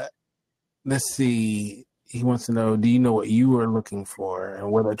 Let's see. He wants to know, do you know what you are looking for and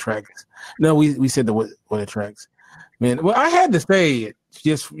what attracts? No, we said what attracts. Man, well, I had to say it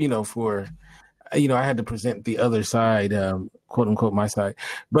just, for, I had to present the other side, quote unquote, my side.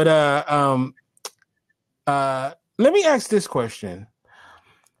 But let me ask this question.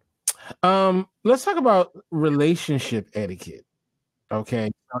 Let's talk about relationship etiquette. Okay.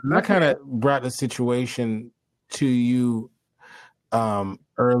 I kind of brought the situation to you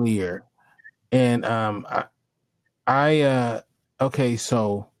earlier. And okay,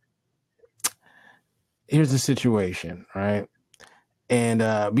 so here's the situation, right?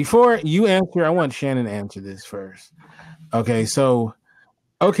 And before you answer, I want Shannon to answer this first. Okay, so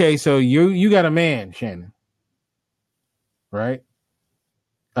you got a man, Shannon, right?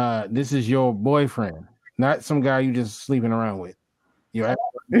 This is your boyfriend, not some guy you just sleeping around with.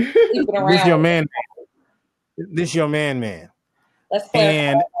 This your man. This your man. Let's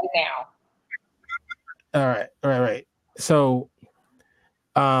clarify now. All right. So,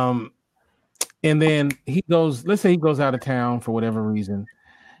 and then let's say he goes out of town for whatever reason,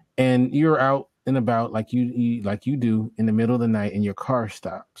 and you're out and about like you do in the middle of the night, and your car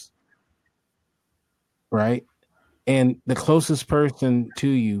stops, right? And the closest person to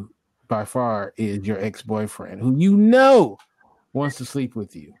you by far is your ex-boyfriend, who wants to sleep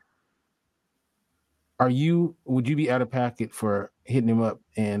with you. Would you be out of pocket for hitting him up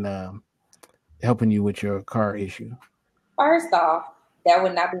and helping you with your car issue? First off, that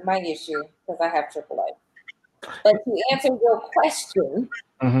would not be my issue because I have AAA. But to answer your question,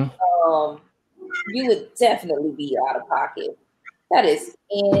 you would definitely be out of pocket. That is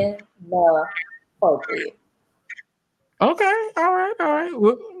inappropriate. appropriate. Okay, all right.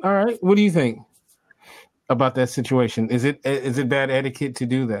 All right. What do you think about that situation? Is it bad etiquette to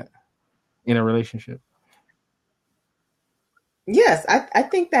do that in a relationship? Yes, I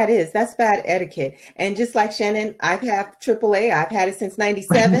think that's bad etiquette. And just like Shannon, I've had AAA. I've had it since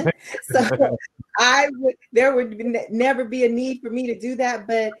 '97. So there would never be a need for me to do that,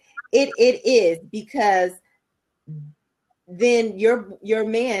 but it is, because then your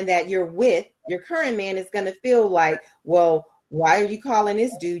man that you're with, your current man, is going to feel like, well, why are you calling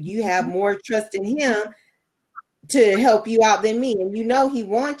this dude? You have more trust in him to help you out than me, and he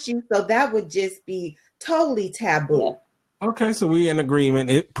wants you. So that would just be totally taboo. Okay, so we in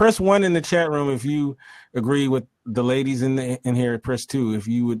agreement. Press 1 in the chat room if you agree with the ladies in here. Press 2 if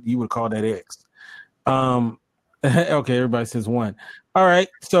you would call that X. Okay, everybody says 1. All right,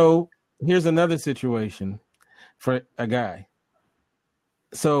 so here's another situation for a guy.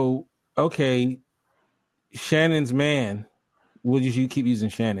 So, okay, Shannon's man. Would you keep using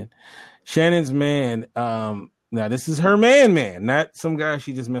Shannon? Shannon's man. Now this is her man, not some guy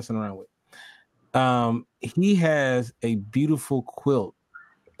she just messing around with. He has a beautiful quilt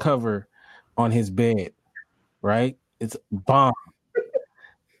cover on his bed, right? It's bomb.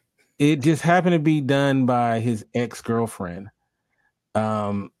 It just happened to be done by his ex-girlfriend.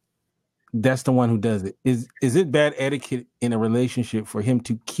 That's the one who does it. Is it bad etiquette in a relationship for him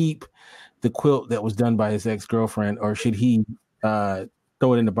to keep the quilt that was done by his ex-girlfriend, or should he throw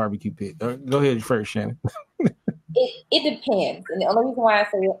it in the barbecue pit? Go ahead first, Shannon. It depends. And the only reason why I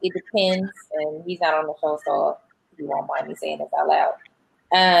say it depends, and he's not on the show, so you won't mind me saying this out loud.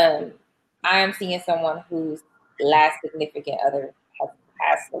 I am seeing someone whose last significant other has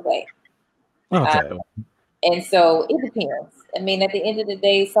passed away. Okay. And so it depends. I mean, at the end of the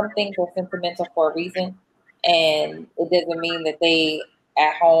day, some things are sentimental for a reason, and it doesn't mean that they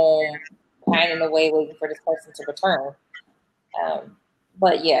at home pining away waiting for this person to return.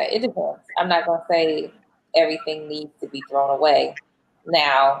 But yeah, it depends. I'm not going to say everything needs to be thrown away.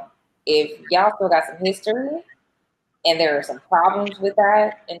 Now, if y'all still got some history and there are some problems with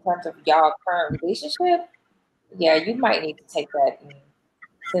that in terms of y'all current relationship, yeah, you might need to take that and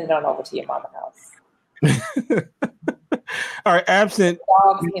send it on over to your mama's house. All right, absent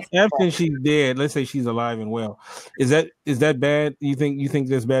she's dead. Let's say she's alive and well. Is that bad? You think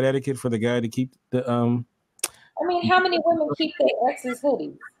there's bad etiquette for the guy to keep the I mean, how many women keep their ex's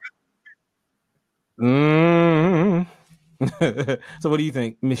hoodies? So what do you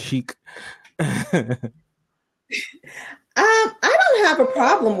think, Miss Chic? I don't have a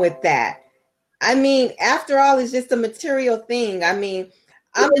problem with that. I mean, after all, it's just a material thing. I mean,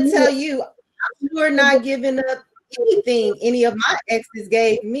 I'm gonna tell you, you're not giving up anything any of my exes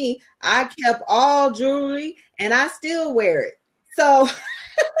gave me. I kept all jewelry and I still wear it. So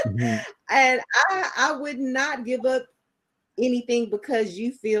and I would not give up anything because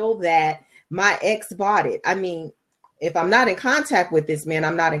you feel that my ex bought it. I mean, if I'm not in contact with this man,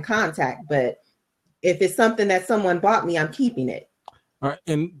 I'm not in contact. But if it's something that someone bought me, I'm keeping it. All right,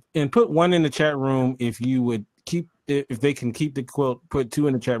 and put 1 in the chat room if you would if they can keep the quilt. Put 2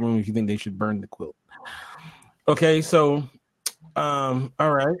 in the chat room if you think they should burn the quilt. Okay, so all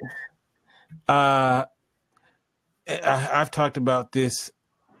right. I've talked about this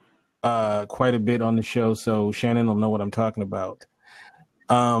quite a bit on the show, so Shannon will know what I'm talking about.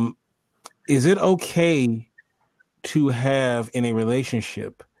 Is it okay to have in a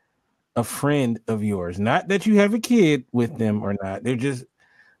relationship a friend of yours? Not that you have a kid with them or not. They're just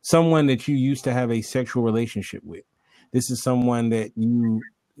someone that you used to have a sexual relationship with. This is someone that you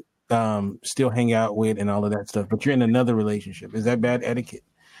still hang out with and all of that stuff, but you're in another relationship. Is that bad etiquette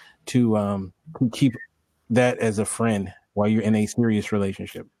to keep that as a friend while you're in a serious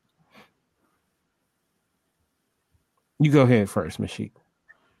relationship? You go ahead first, Mashik.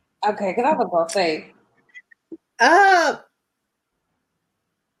 Okay, because I was going to say.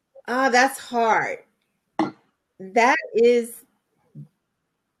 That's hard.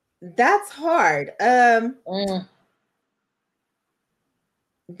 That's hard.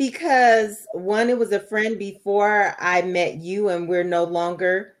 Because 1, it was a friend before I met you, and we're no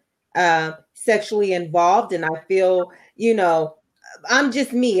longer sexually involved. And I feel, I'm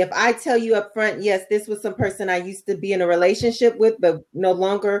just me. If I tell you up front, yes, this was some person I used to be in a relationship with, but no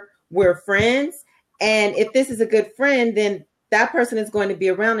longer we're friends. And if this is a good friend, then that person is going to be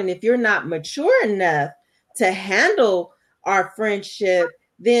around. And if you're not mature enough to handle our friendship,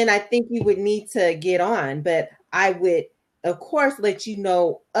 then I think you would need to get on. But I would, of course, let you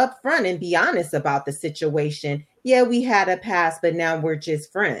know up front and be honest about the situation. Yeah, we had a past, but now we're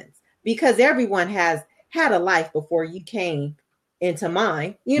just friends, because everyone has had a life before you came into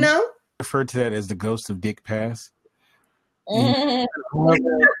mine, refer to that as the ghost of Dick Pass. Mm.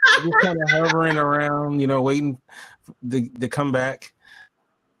 Just kind of hovering around, waiting to come back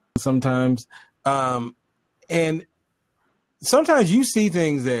sometimes. And sometimes you see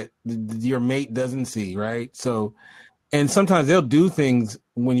things that your mate doesn't see, right? So, and sometimes they'll do things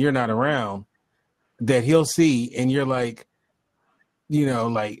when you're not around that he'll see, and you're like,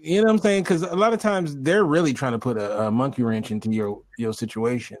 what I'm saying? Because a lot of times they're really trying to put a monkey wrench into your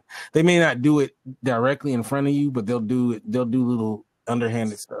situation. They may not do it directly in front of you, but they'll do little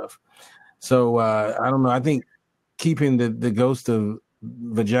underhanded stuff. So I don't know. I think keeping the ghost of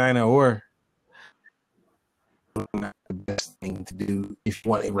vagina or not the best thing to do if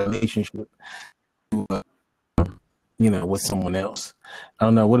you want a relationship, with someone else. I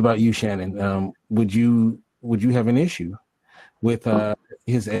don't know. What about you, Shannon? Would you have an issue with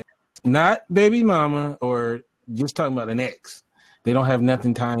his ex, not baby mama, or just talking about an ex? They don't have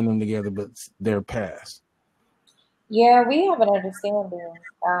nothing tying them together, but their past. Yeah, we have an understanding.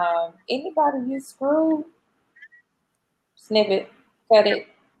 Anybody you screw, snip it, cut it,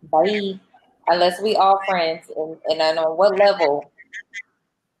 bye. Unless we all friends, and I know what level.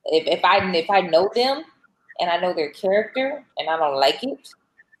 If I know them and I know their character and I don't like it,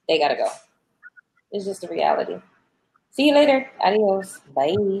 they gotta go. It's just a reality. See you later. Adios.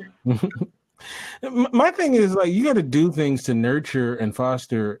 Bye. My thing is, you got to do things to nurture and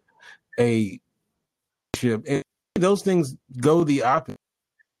foster a relationship, and those things go the opposite.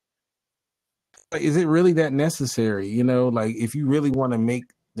 Is it really that necessary? If you really want to make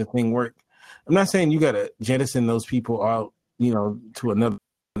the thing work, I'm not saying you got to jettison those people out, to another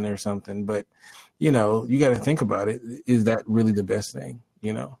or something, but you got to think about it. Is that really the best thing?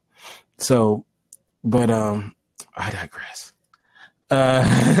 So, but I digress.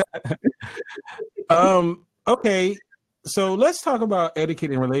 Okay, so let's talk about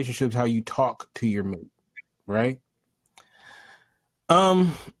etiquette in relationships. How you talk to your mate, right?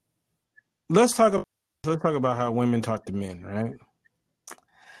 Let's talk about how women talk to men, right?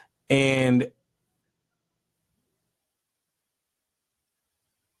 And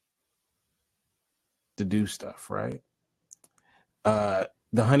to do stuff, right? The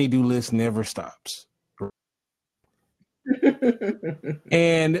honey-do list never stops.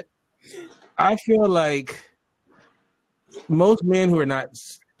 And I feel like most men who are not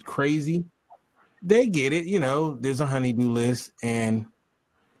crazy, they get it. There's a honey-do list, and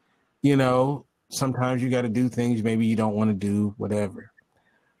sometimes you got to do things maybe you don't want to do, whatever.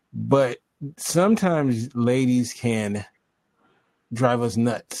 But sometimes ladies can drive us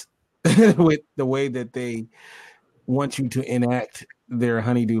nuts with the way that they want you to enact their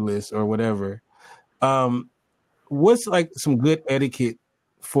honey-do list or whatever. What's some good etiquette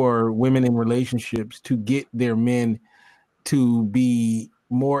for women in relationships to get their men to be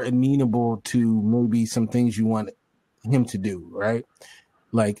more amenable to maybe some things you want him to do, right?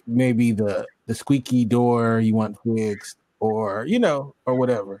 Like maybe the squeaky door you want fixed, or or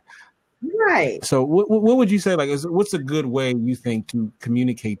whatever. Right. So what would you say? What's a good way you think to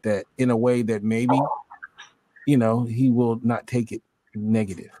communicate that in a way that maybe he will not take it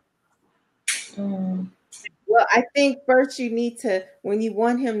negative? Well, I think first you need to, when you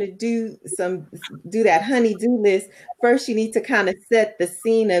want him to do that honey-do list, first you need to kind of set the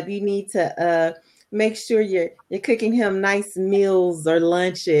scene up. You need to make sure you're cooking him nice meals or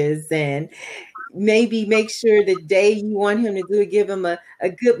lunches, and maybe make sure the day you want him to do it, give him a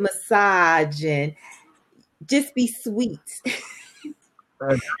good massage, and just be sweet.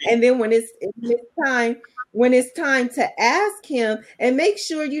 And then when it's time to ask him, and make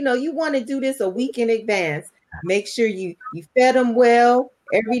sure you want to do this a week in advance. Make sure you fed them well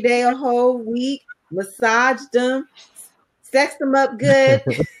every day, a whole week, massaged them, sexed them up good.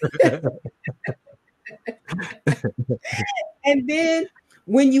 And then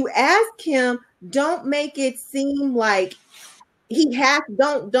when you ask him, don't make it seem like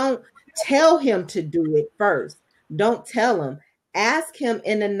don't tell him to do it first. Don't tell him. Ask him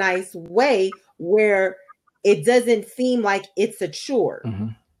in a nice way where it doesn't seem like it's a chore. Mm-hmm.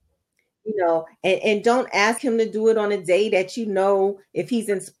 And don't ask him to do it on a day that if he's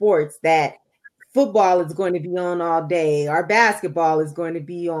in sports, that football is going to be on all day, or basketball is going to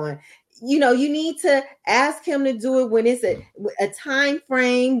be on. You need to ask him to do it when it's a time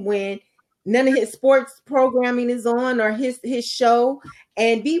frame when none of his sports programming is on, or his show,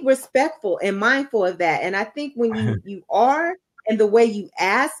 and be respectful and mindful of that. And I think when you are, and the way you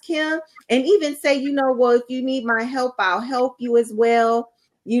ask him, and even say, well, if you need my help, I'll help you as well.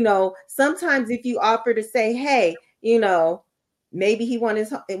 Sometimes if you offer to say, hey, maybe he want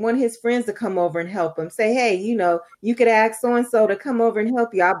his friends to come over and help him. Say, hey, you could ask so and so to come over and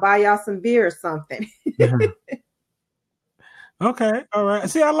help you. I'll buy y'all some beer or something. Okay, all right.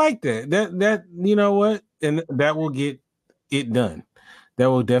 See, I like that. That you know what, and that will get it done.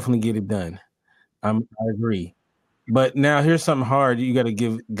 That will definitely get it done. I agree. But now here's something hard. You got to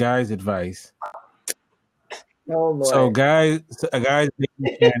give guys advice. Oh, Lord. So guys, Shannon.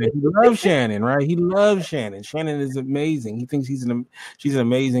 He loves Shannon, right? He loves Shannon. Shannon is amazing. He thinks she's an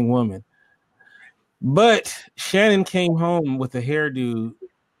amazing woman. But Shannon came home with a hairdo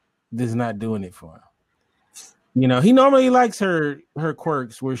that's not doing it for him. He normally likes her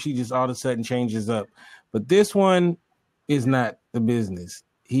quirks where she just all of a sudden changes up. But this one is not the business.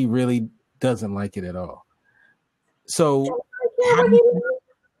 He really doesn't like it at all. So how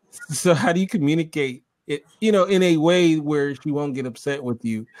do you communicate it, in a way where she won't get upset with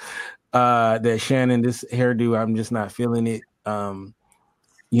you? That Shannon, this hairdo, I'm just not feeling it.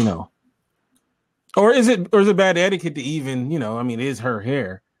 Or is it bad etiquette to even, it is her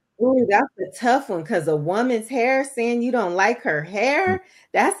hair. Ooh, that's a tough one, because a woman's hair, saying you don't like her hair,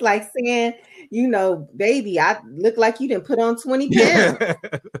 that's like saying, baby, I look like you didn't put on 20 pounds.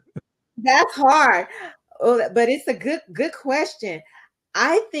 That's hard. Oh, but it's a good question.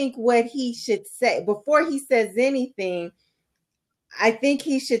 I think what he should say before he says anything, I think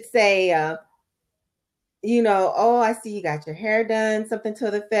he should say, oh, I see you got your hair done, something to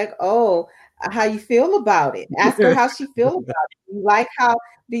the effect, oh, how you feel about it. Ask her how she feels about it.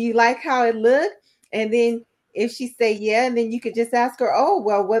 Do you like how it looked? And then if she say yeah, and then you could just ask her, oh,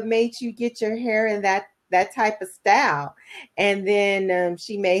 well, what made you get your hair in that type of style? And then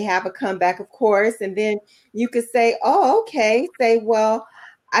she may have a comeback, of course. And then you could say, oh, okay. Say, well,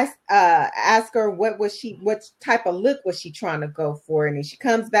 I ask her what type of look was she trying to go for? And then she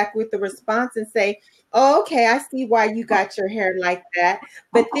comes back with the response and say, oh, okay, I see why you got your hair like that.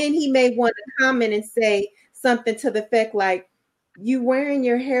 But then he may want to comment and say something to the effect like, you wearing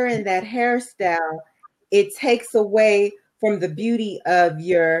your hair in that hairstyle, it takes away from the beauty of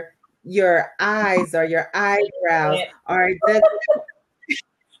your eyes or your eyebrows, or it doesn't.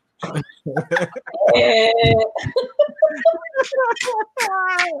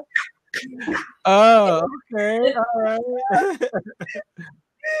 Oh, okay. All right.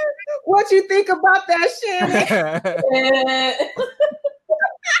 What you think about that, Shannon?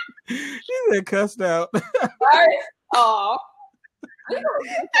 She's been cussed out. Oh, we don't do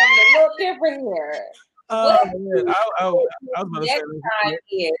something a little different here. I was about to say time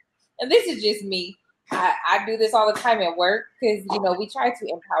is, and this is just me. I do this all the time at work because we try to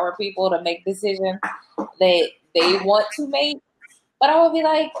empower people to make decisions that they want to make. But I would be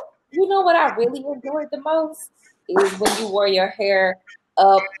like, what I really enjoyed the most is when you wore your hair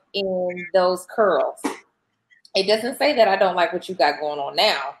up in those curls. It doesn't say that I don't like what you got going on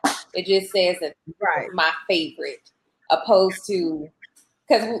now. It just says that it's my favorite, opposed to,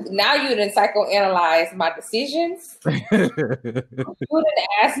 because now you didn't psychoanalyze my decisions. You didn't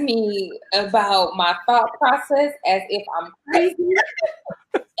ask me about my thought process as if I'm crazy.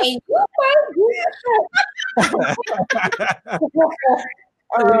 And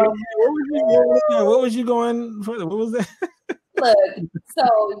what was you going for? What was that? Look, so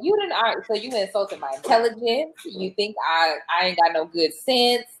you insulted my intelligence. You think I ain't got no good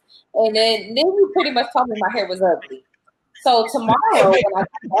sense, and then you pretty much told me my hair was ugly. So tomorrow, when I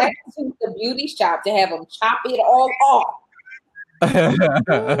come back to the beauty shop to have them chop it all off, I'm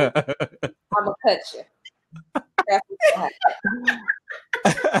gonna cut you. That's what's happening.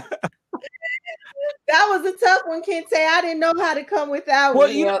 That was a tough one, Kente. I didn't know how to come with that one.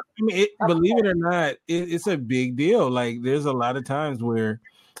 Believe it or not, it's a big deal. Like, there's a lot of times where,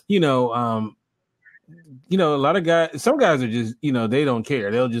 a lot of guys, some guys are just, they don't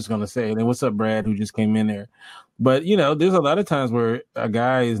care. They're just going to say, "Hey, what's up, Brad, who just came in there?" But, there's a lot of times where a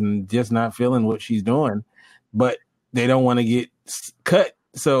guy is just not feeling what she's doing, but they don't want to get cut.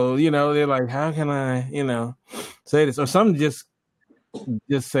 So, they're like, how can I, say this? Or some just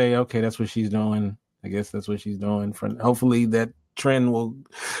say, okay, that's what she's doing. I guess that's what she's doing. Hopefully that trend will,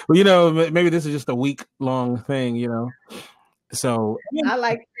 maybe this is just a week-long thing, So I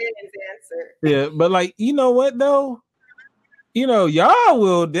like Shannon's answer. Yeah, but like, you know what though? Y'all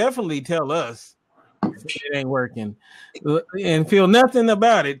will definitely tell us it ain't working, and feel nothing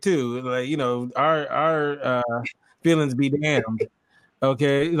about it too. Like, our feelings be damned.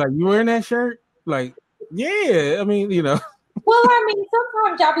 Okay, like, you wearing that shirt? Like, yeah, I mean, Well,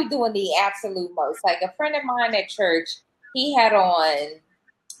 sometimes y'all be doing the absolute most. Like, a friend of mine at church, he had on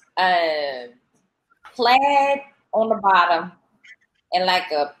plaid on the bottom and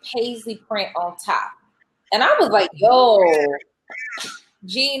like a paisley print on top. And I was like, yo,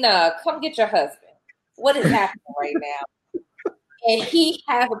 Gina, come get your husband. What is happening right now? And he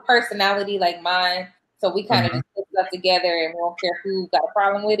has a personality like mine, so we kind of just put stuff together and we don't care who got a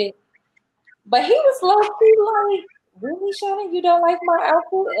problem with it. But he was low-key like, really, Shannon, you don't like my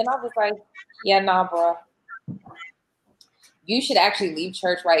outfit? And I was like, yeah, nah, bro. You should actually leave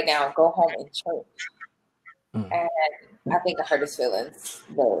church right now and go home and church. And I think I hurt his feelings.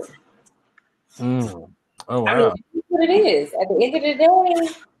 But Oh, wow. I mean, that's what it is. At the end of the day,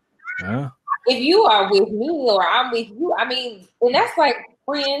 if you are with me or I'm with you, I mean, and that's like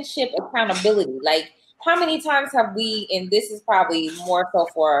friendship accountability. Like, how many times have we, and this is probably more so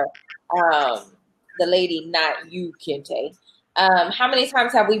for the lady, not you, Kente. How many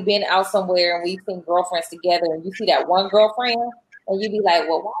times have we been out somewhere and we've seen girlfriends together and you see that one girlfriend and you be like,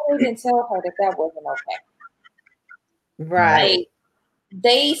 well, why they didn't tell her that wasn't okay? Right. Like,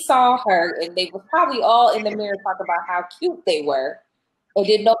 they saw her and they were probably all in the mirror talking about how cute they were. And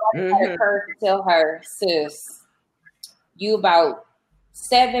did nobody had the courage to tell her, sis, you about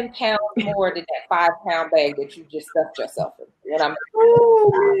 7 pounds more than that 5-pound bag that you just stuffed yourself in. And I'm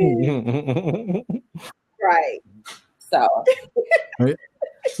right. So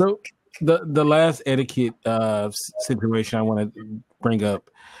the last etiquette situation I want to bring up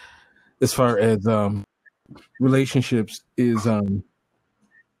as far as relationships is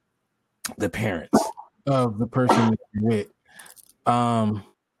the parents of the person that you're with.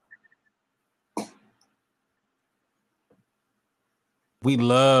 We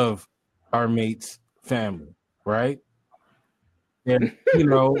love our mate's family, right? And you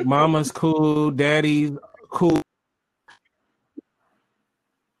know, mama's cool, daddy's cool.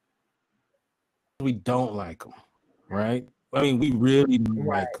 We don't like them, right? I mean, we really don't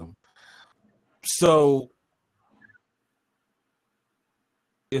like them. So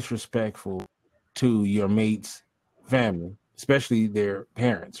disrespectful to your mate's family, especially their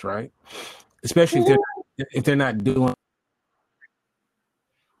parents, right? Especially if they're not doing.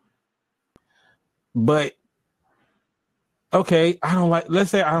 But okay,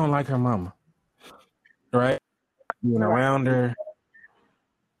 let's say I don't like her mama, right? Being around her,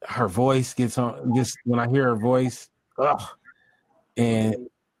 her voice gets on. Just when I hear her voice, and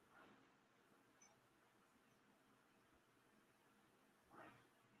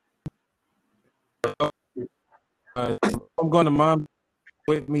I'm going to mom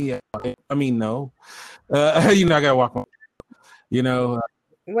with me. I mean, no, I gotta walk on.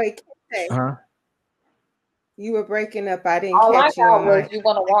 Wait, you were breaking up. I didn't all catch I got was you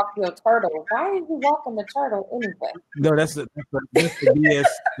want to walk your turtle. Why are you walking the turtle anyway? No, that's the BS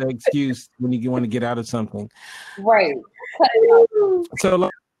excuse when you want to get out of something. Right.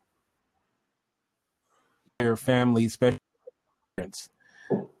 So your family, especially parents.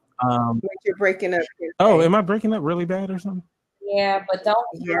 You're breaking up. Oh, am I breaking up really bad or something? Yeah, but don't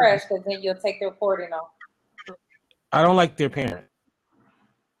rush because then you'll take the recording off. I don't like their parents.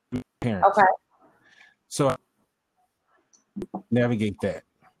 Okay. So navigate that.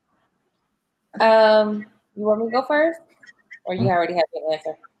 You want me to go first? Or you already have your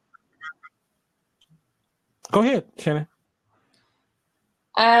answer? Go ahead, Shannon.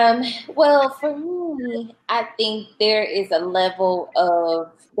 Well, for me, I think there's a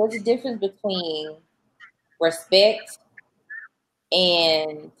difference between respect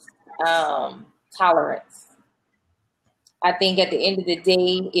and tolerance. I think at the end of the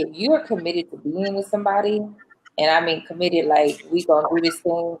day, if you are committed to being with somebody, and I mean committed like we gonna do this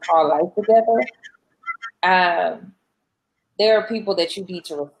thing called life together, there are people that you need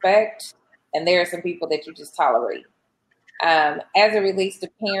to respect, and there are some people that you just tolerate. As it relates to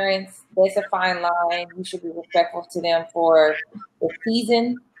parents, there's a fine line. You should be respectful to them for the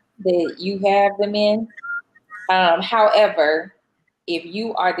season that you have them in. However, if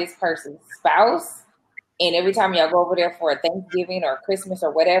you are this person's spouse, and every time y'all go over there for a Thanksgiving or Christmas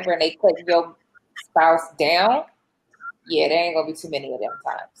or whatever, and they put your spouse down, yeah, there ain't gonna be too many of them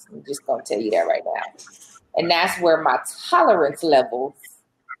times. I'm just gonna tell you that right now. And that's where my tolerance levels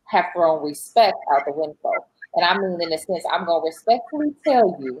have thrown respect out the window. And I mean, in a sense, I'm going to respectfully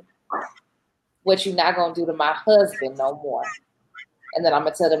tell you what you're not going to do to my husband no more. And then I'm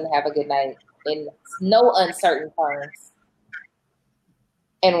going to tell them to have a good night in no uncertain terms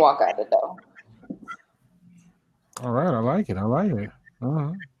and walk out the door. All right. I like it.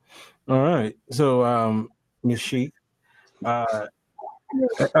 All right. So, Ms. Sheik, I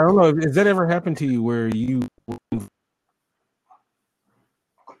don't know. Has that ever happened to you where you...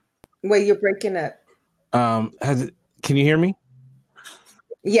 Wait, you're breaking up. Can you hear me?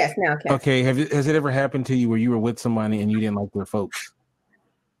 Yes, now I can. Okay. Has it ever happened to you where you were with somebody and you didn't like their folks?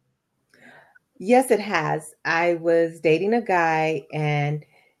 Yes, it has. I was dating a guy, and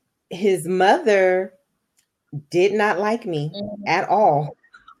his mother did not like me at all.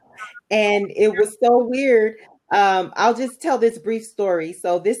 And it was so weird. I'll just tell this brief story.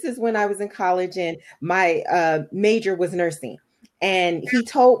 So this is when I was in college, and my major was nursing. And he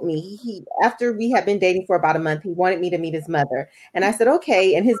told me, he after we had been dating for about a month, he wanted me to meet his mother. And I said,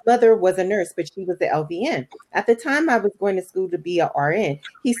 okay. And his mother was a nurse, but she was the LVN. At the time, I was going to school to be a RN.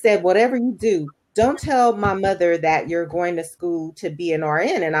 He said, whatever you do, don't tell my mother that you're going to school to be an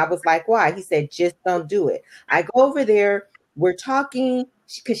RN. And I was like, why? He said, just don't do it. I go over there, we're talking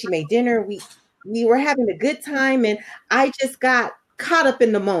because she made dinner. We were having a good time, and I just got caught up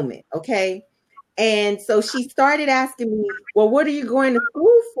in the moment. Okay. And so she started asking me, well, what are you going to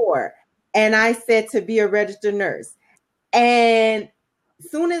school for? And I said, to be a registered nurse. And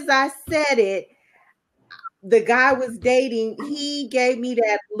as soon as I said it, the guy was dating, he gave me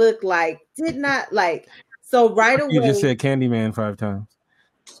that look like, did not like, so right away. You just said Candyman 5 times.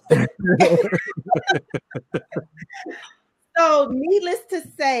 So needless to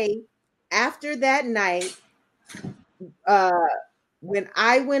say, after that night, when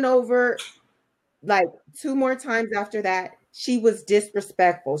I went over like 2 more times after that, she was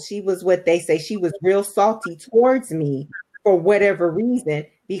disrespectful. She was what they say. She was real salty towards me for whatever reason,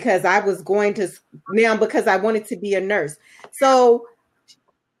 because I was going to now because I wanted to be a nurse. So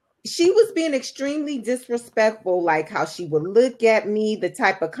she was being extremely disrespectful, like how she would look at me, the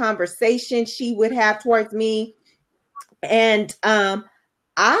type of conversation she would have towards me. And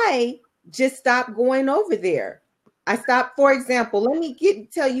I just stopped going over there. I stopped, for example, let me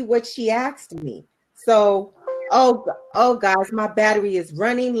tell you what she asked me. So, oh guys, my battery is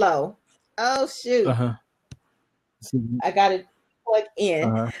running low. Oh shoot. Uh-huh. I got to plug in.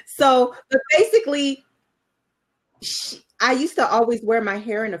 Uh-huh. So, but basically, I used to always wear my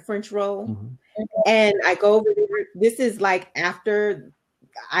hair in a French roll. Mm-hmm. And I go over there. This is like after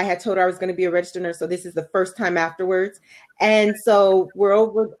I had told her I was going to be a registered nurse. So this is the first time afterwards. And so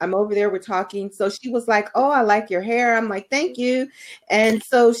I'm over there, we're talking. So she was like, oh, I like your hair. I'm like, thank you. And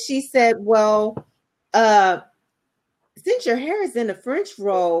so she said, well, since your hair is in a French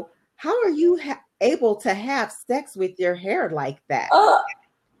roll, how are you able to have sex with your hair like that?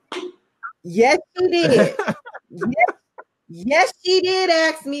 Yes, she did. Yes, she did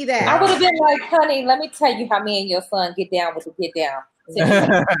ask me that. I would have been like, honey, let me tell you how me and your son get down with the get down.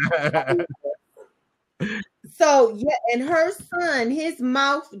 So yeah, and her son, his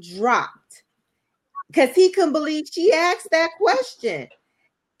mouth dropped because he couldn't believe she asked that question.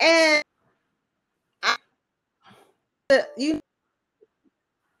 And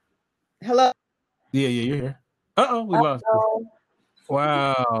hello? Yeah, you're here. Uh-oh, we lost you.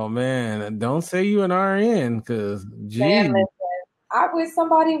 Wow, man. Don't say you an RN, because listen, I wish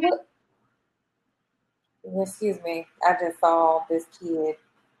somebody would. Excuse me. I just saw this kid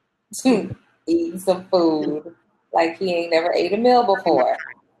eating some food like he ain't never ate a meal before.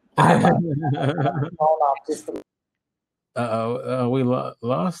 We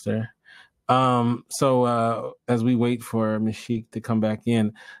lost her. So as we wait for Mashik to come back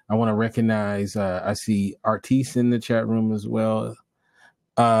in, I want to recognize, I see Artis in the chat room as well.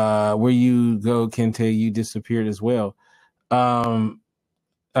 Where you go, Kente, you disappeared as well.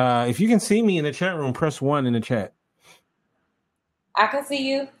 If you can see me in the chat room, press 1 in the chat. I can see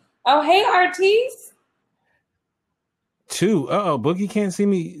you. Oh, hey, Artis. 2. Boogie can't see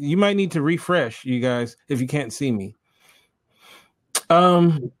me. You might need to refresh, you guys, if you can't see me.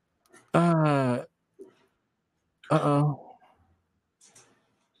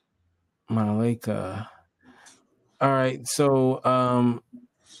 Malika. All right, so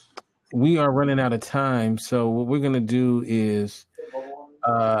we are running out of time. So what we're gonna do is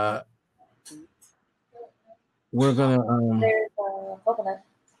we're gonna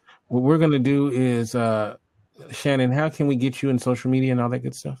what we're gonna do is Shannon, how can we get you in social media and all that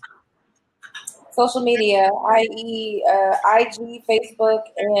good stuff? Social media, i.e. IG, Facebook,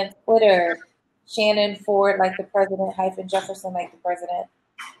 and Twitter. Shannon Ford, like the president, - Jefferson, like the president.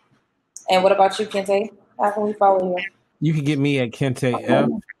 And what about you, Kente? How can we follow you? You can get me at Kente F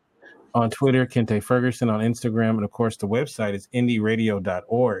on Twitter, Kente Ferguson on Instagram, and of course the website is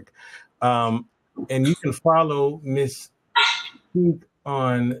indieradio.org. And you can follow Miss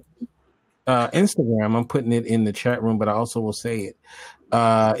on Instagram. I'm putting it in the chat room, but I also will say it.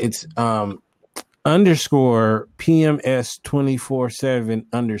 It's _ PMS 24/7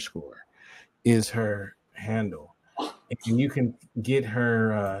 _ is her handle, and you can get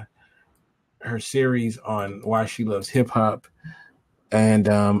her series on why she loves hip hop. And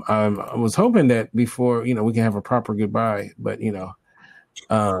I was hoping that before we can have a proper goodbye, but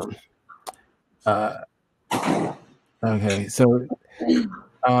Okay, so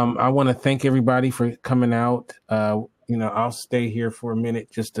I want to thank everybody for coming out. I'll stay here for a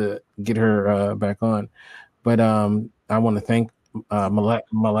minute just to get her back on, but I want to thank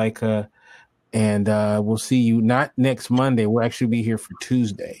Malika, and we'll see you not next Monday. We'll actually be here for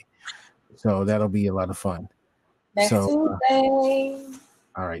Tuesday, so that'll be a lot of fun. Next Tuesday.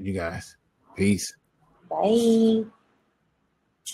 All right, you guys. Peace. Bye.